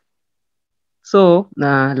 So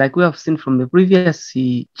like we have seen from the previous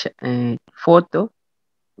photo,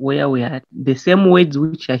 where we had the same words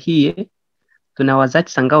which are here,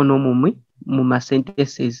 tunawazati no muma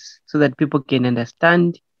sentences so that people can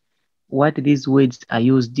understand what these words are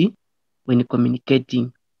used when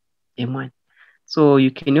communicating M1. So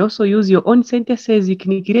you can also use your own sentences. You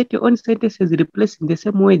can create your own sentences replacing the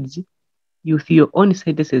same words with your own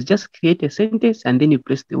sentences. Just create a sentence and then you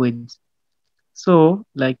place the words. So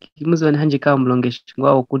like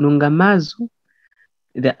kununga mazu,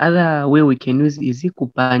 the other way we can use is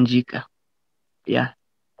kupanjika. Yeah,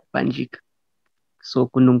 kupanjika. So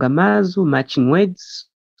kununga mazu, matching words.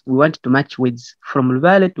 We want to match words from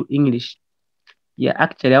Luvale to English. Yeah,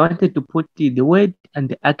 actually, I wanted to put the word and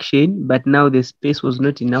the action, but now the space was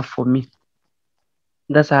not enough for me.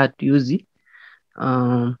 That's how I had to use it.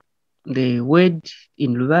 The word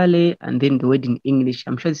in Luvale and then the word in English.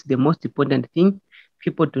 I'm sure it's the most important thing,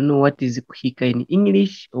 people to know what is kuhika in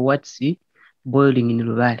English or what's boiling in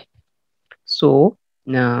Luvale. So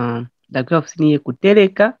now, like we have seen here,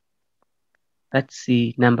 kuteleka, that's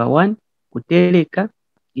number one. Kuteleka,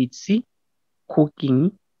 it's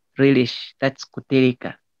cooking relish, that's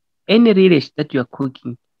kuteleka. Any relish that you are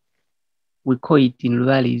cooking, we call it in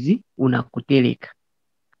Luvale is unakuteleka.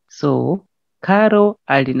 So Carol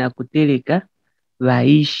alina kuteleka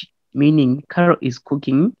vaishi, meaning Carol is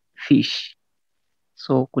cooking fish.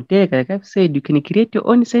 So kuteleka, like I've said, you can create your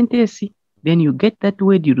own sentence, then you get that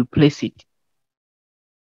word, you replace it.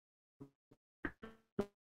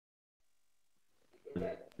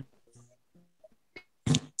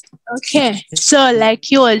 Okay, so like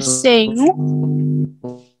you were saying,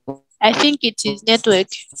 I think it is network.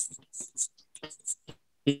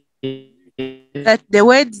 That the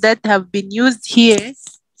words that have been used here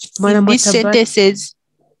in these sentences,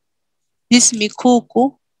 this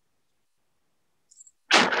mikuku.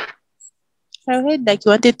 I heard like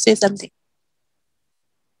you wanted to say something.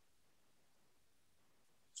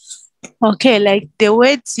 Okay, like the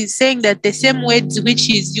words is saying that the same words which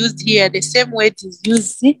is used here, the same words is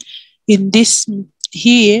used in this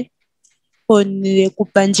here on the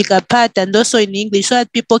kupanjika part and also in English, so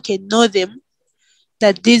that people can know them,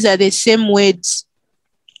 that these are the same words.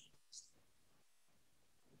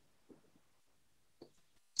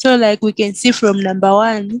 So like we can see from number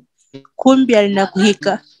one, kumbi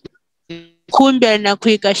alinakuhika. Kumbi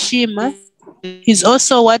alinakuhika shima is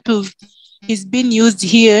also what is being used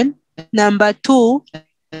here. Number two,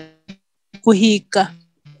 kuhika,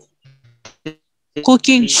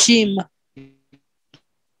 cooking shima.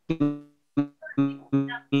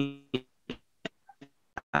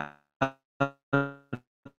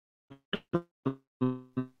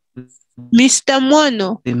 Mr.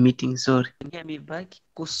 Mono. The meeting, sorry. Get me back.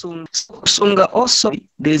 Kusunga also,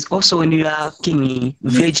 there's also when you are cooking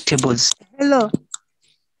vegetables. Hello.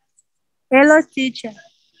 Hello, teacher.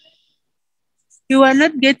 You are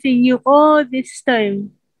not getting you all this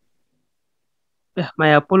time. my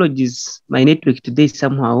apologies. My network today is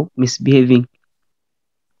somehow misbehaving.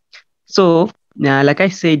 So, like I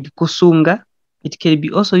said, kusunga, it can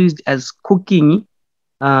be also used as cooking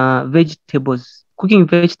vegetables. Cooking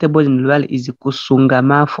vegetables in Luvale is kusunga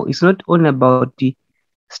mafo. It's not only about the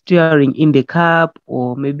stirring in the cup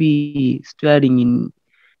or maybe stirring in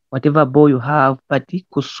whatever bowl you have, but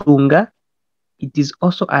kusunga, it is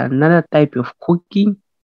also another type of cooking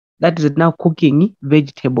that is now cooking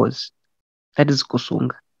vegetables. That is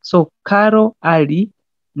kusunga. So Karo ali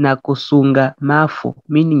na kusunga mafo,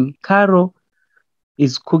 meaning Karo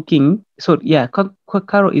is cooking. So yeah,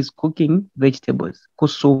 Karo is cooking vegetables.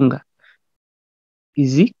 Kusunga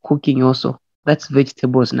is cooking also. That's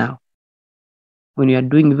vegetables now. When you are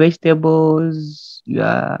doing vegetables,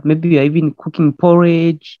 maybe you are even cooking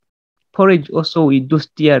porridge. Porridge also we do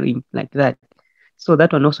stirring like that. So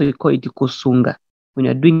that one also you call it kusunga. When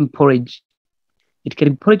you are doing porridge, it can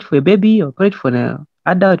be porridge for a baby or porridge for an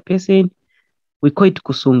adult person. We call it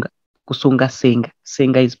kusunga. Kusunga senga.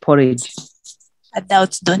 Senga is porridge.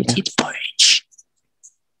 Adults don't eat porridge.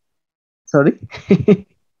 Sorry?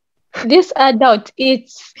 This adult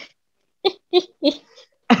eats.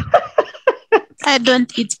 I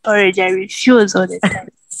don't eat porridge. I refuse all the time.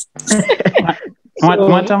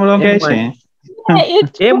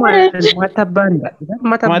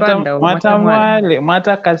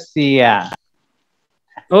 Matakasia.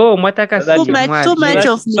 Oh, Matakasia. Too much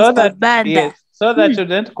of Mr. Banda. So that you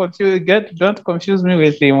don't confuse me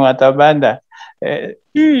with the Matabanda.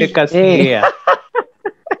 Kasia.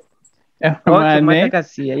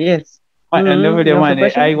 Matakasia, yes.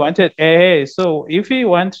 I wanted. So if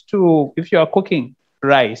you are cooking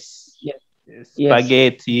rice,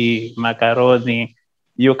 spaghetti, macaroni,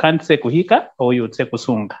 you can't say kuhika or you say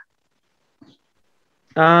kusunga.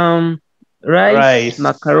 Rice,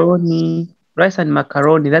 macaroni, rice and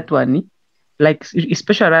macaroni. That one, like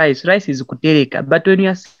especially rice is kutereka. But when you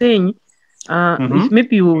are saying, if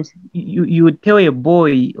maybe you tell a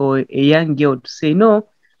boy or a young girl to say, no,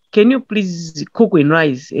 can you please cook in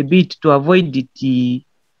rice a bit to avoid it?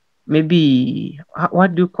 Maybe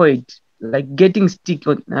what do you call it? Like getting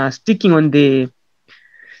sticking on the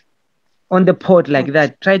pot like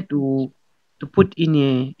that. Try to put in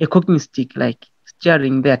a cooking stick, like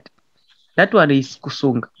stirring that. That one is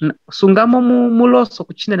kusunga. Sungamo muloso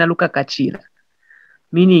kuchina naluka kachira.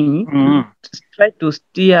 Meaning try to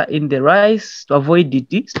stir in the rice to avoid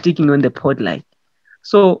it sticking on the pot like.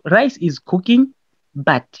 So rice is cooking,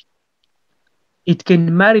 but it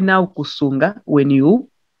can marry now kusunga when you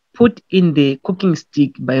put in the cooking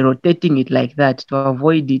stick by rotating it like that to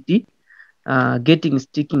avoid it getting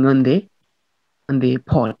sticking on the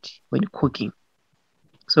pot when cooking.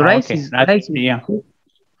 So rice is yeah.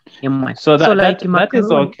 So that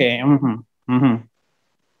is okay.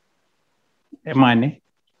 MWANE,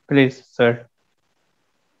 please, sir.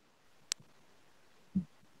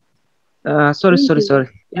 Sorry.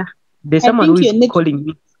 Yeah, there's someone who is calling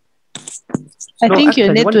me. I think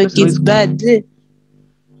your network is bad.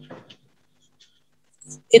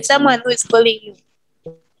 It's someone who is calling you.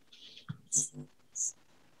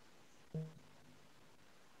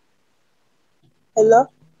 Hello?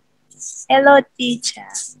 Hello, teacher.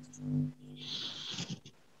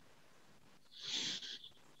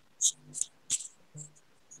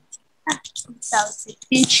 Without the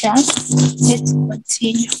teacher, let's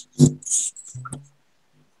continue.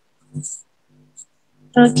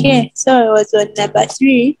 Okay, so I was on number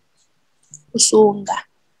 3, kusunga.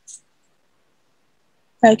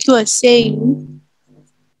 Like you were saying,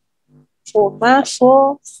 for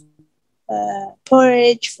mafo,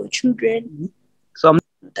 porridge for children, so not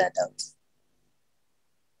adults.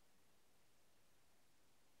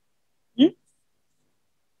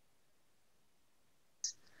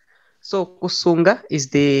 So kusunga is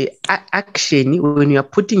the action when you are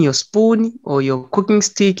putting your spoon or your cooking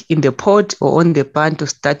stick in the pot or on the pan to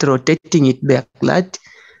start rotating it like that.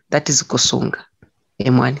 That is kusunga.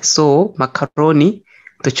 MWANE. So macaroni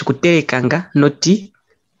tochikuterekanga noti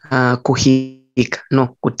kuhika.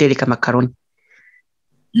 No, kutereka macaroni.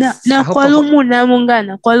 Na kwalumuna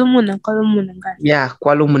mungana. Yeah,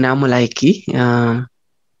 kwalumuna like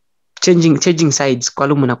changing sides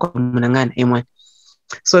kwalumuna ngana MWANE.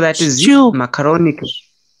 So that is macaroni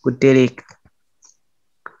kutereka.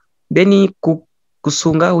 Then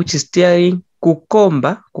kusunga, which is stirring.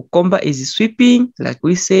 Kukomba is sweeping, like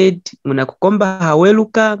we said. Muna kukomba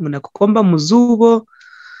haweluka, muna kukomba muzubo,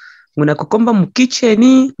 muna kukomba mu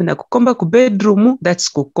kitchen, muna kukomba ku bedroom. That's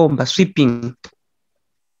kukomba, sweeping.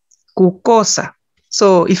 Kukosa.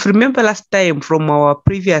 So if you remember last time from our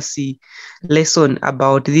previous lesson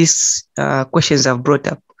about these questions I've brought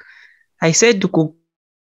up, I said you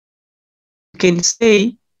can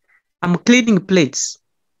say I'm cleaning plates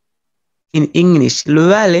in English.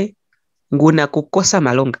 Luvale nguna kukosa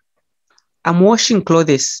malonga. I'm washing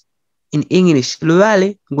clothes in English.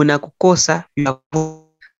 Luvale nguna kukosa.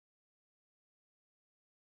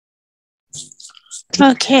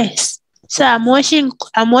 Okay. So I'm washing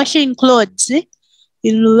clothes.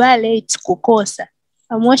 In Luvale, it's kukosa.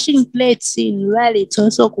 I'm washing plates in Luvale, it's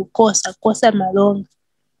also kukosa, kosa malonga.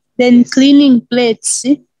 Then cleaning plates,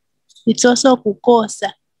 it's also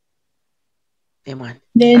kukosa. Then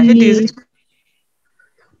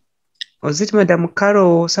was it Madam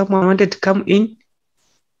Carol or someone wanted to come in?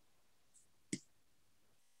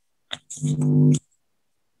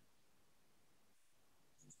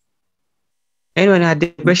 Anyone had a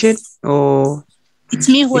question or it's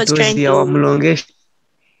me who was trying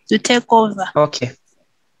to take over. Okay.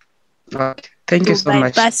 Okay. Thank you so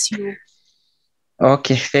much. Bypass you.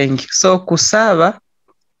 Okay, thank you. So kusava,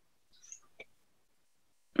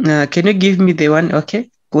 can you give me the one?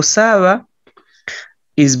 Okay. Kusava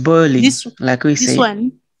is boiling, like we say. This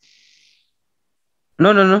one?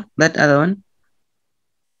 No. That other one.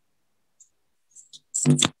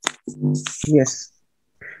 Yes.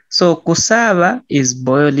 So kusava is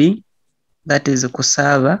boiling. That is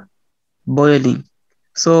kusava, boiling.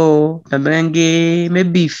 So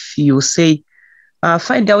maybe if you say,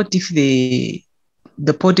 find out if the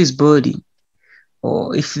pot is boiling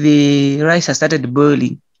or if the rice has started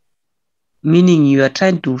boiling, meaning you are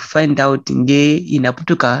trying to find out nge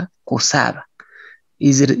inaputuka kusava.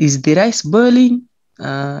 Is the rice boiling?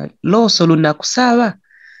 Low soluna kusava.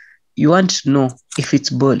 You want to know if it's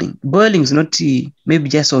boiling. Boiling is not maybe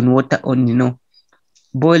just on water only, no.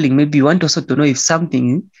 Boiling, maybe you want also to know if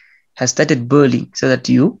something has started boiling so that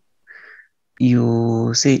you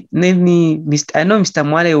say, I know Mr.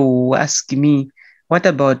 Mwale will ask me, what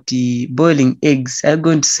about the boiling eggs? I'm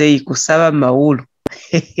going to say kusava maulu.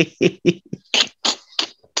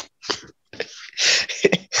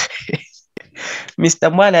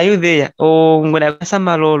 Mr. Mwale, are you there? Oh, ngona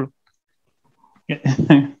kusama lolo.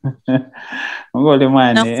 Ngole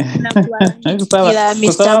mwane.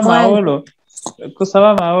 Kusava maulu.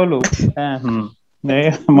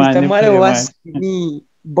 Mr. Mwale will ask me,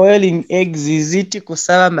 boiling eggs, is it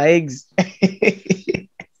kusava ma eggs?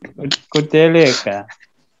 Kuteleka.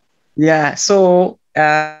 Yeah, so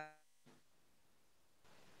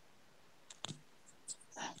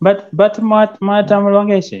but Madam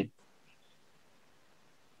Longeshi.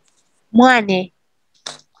 Mwane.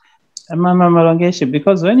 Mama Malongeshi,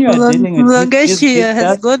 because when you are dealing with Malongeshi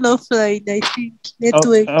has gone offline, I think.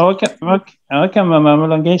 Network. Okay, Mama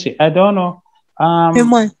Malongeshi. I don't know.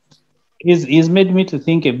 He's made me to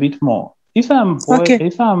think a bit more. If I'm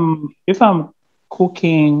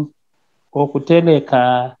cooking or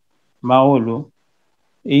kuteleka maulu,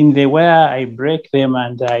 in the way I break them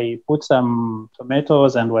and I put some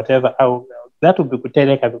tomatoes and whatever, that would be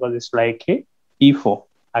kuteleka because it's like ifo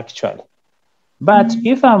actually. But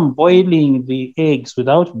if I'm boiling the eggs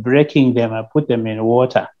without breaking them, I put them in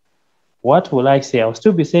water, what will I say? I'll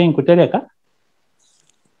still be saying kuteleka?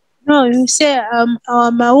 No, you say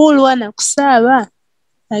maulu anakusava.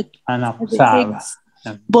 Like anakusava.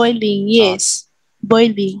 Boiling, yes.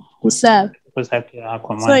 Boiling, kusava.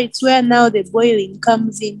 So it's where now the boiling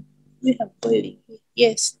comes in. We have boiling.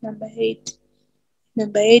 Yes, number 8.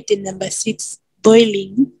 Number 8 and number 6.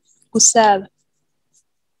 Boiling, kusava.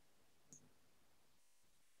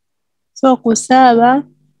 So kusava,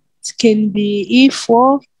 it can be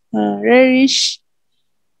ifo, relish,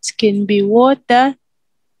 it can be water,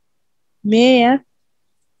 meya,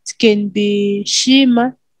 it can be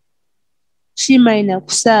shima. Shima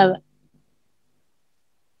inakusava.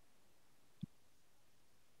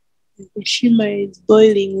 The shima is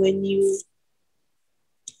boiling when you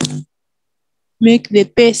make the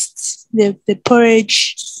paste, the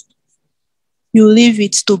porridge, you leave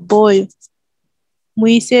it to boil.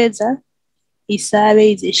 Muiseza,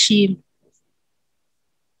 isave is a shima.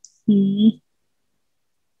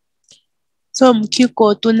 So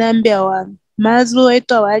mkiko tunambia wa mazo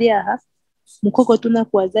eto awali aha, mkoko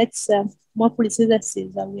tunakuwazatisa, mwapuliseza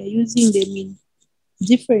seza, we are using them in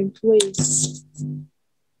different ways.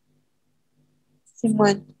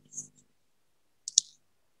 Simwani.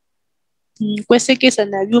 Kwesekesa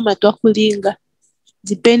na vyuma twakulinga.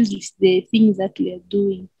 Depends on the things that we are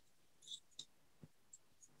doing.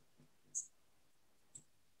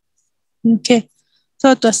 Okay.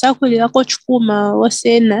 So TWASAKWILILA CHIKUMA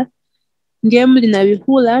wasena ngemu lina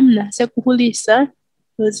bihula mna sekuhulisa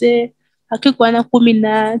oze hakikwana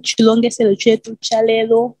 10 chilongeselo chetu cha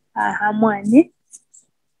lelo aha mwane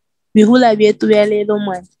bihula byetu bya lelo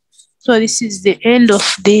mwane. So this is the end of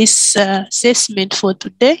this assessment for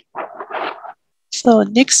today. So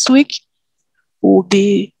next week we'll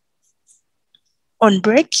be on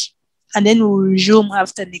break, and then we'll resume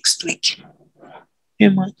after next week.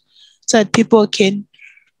 So that people can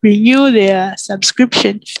renew their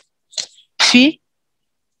subscription fee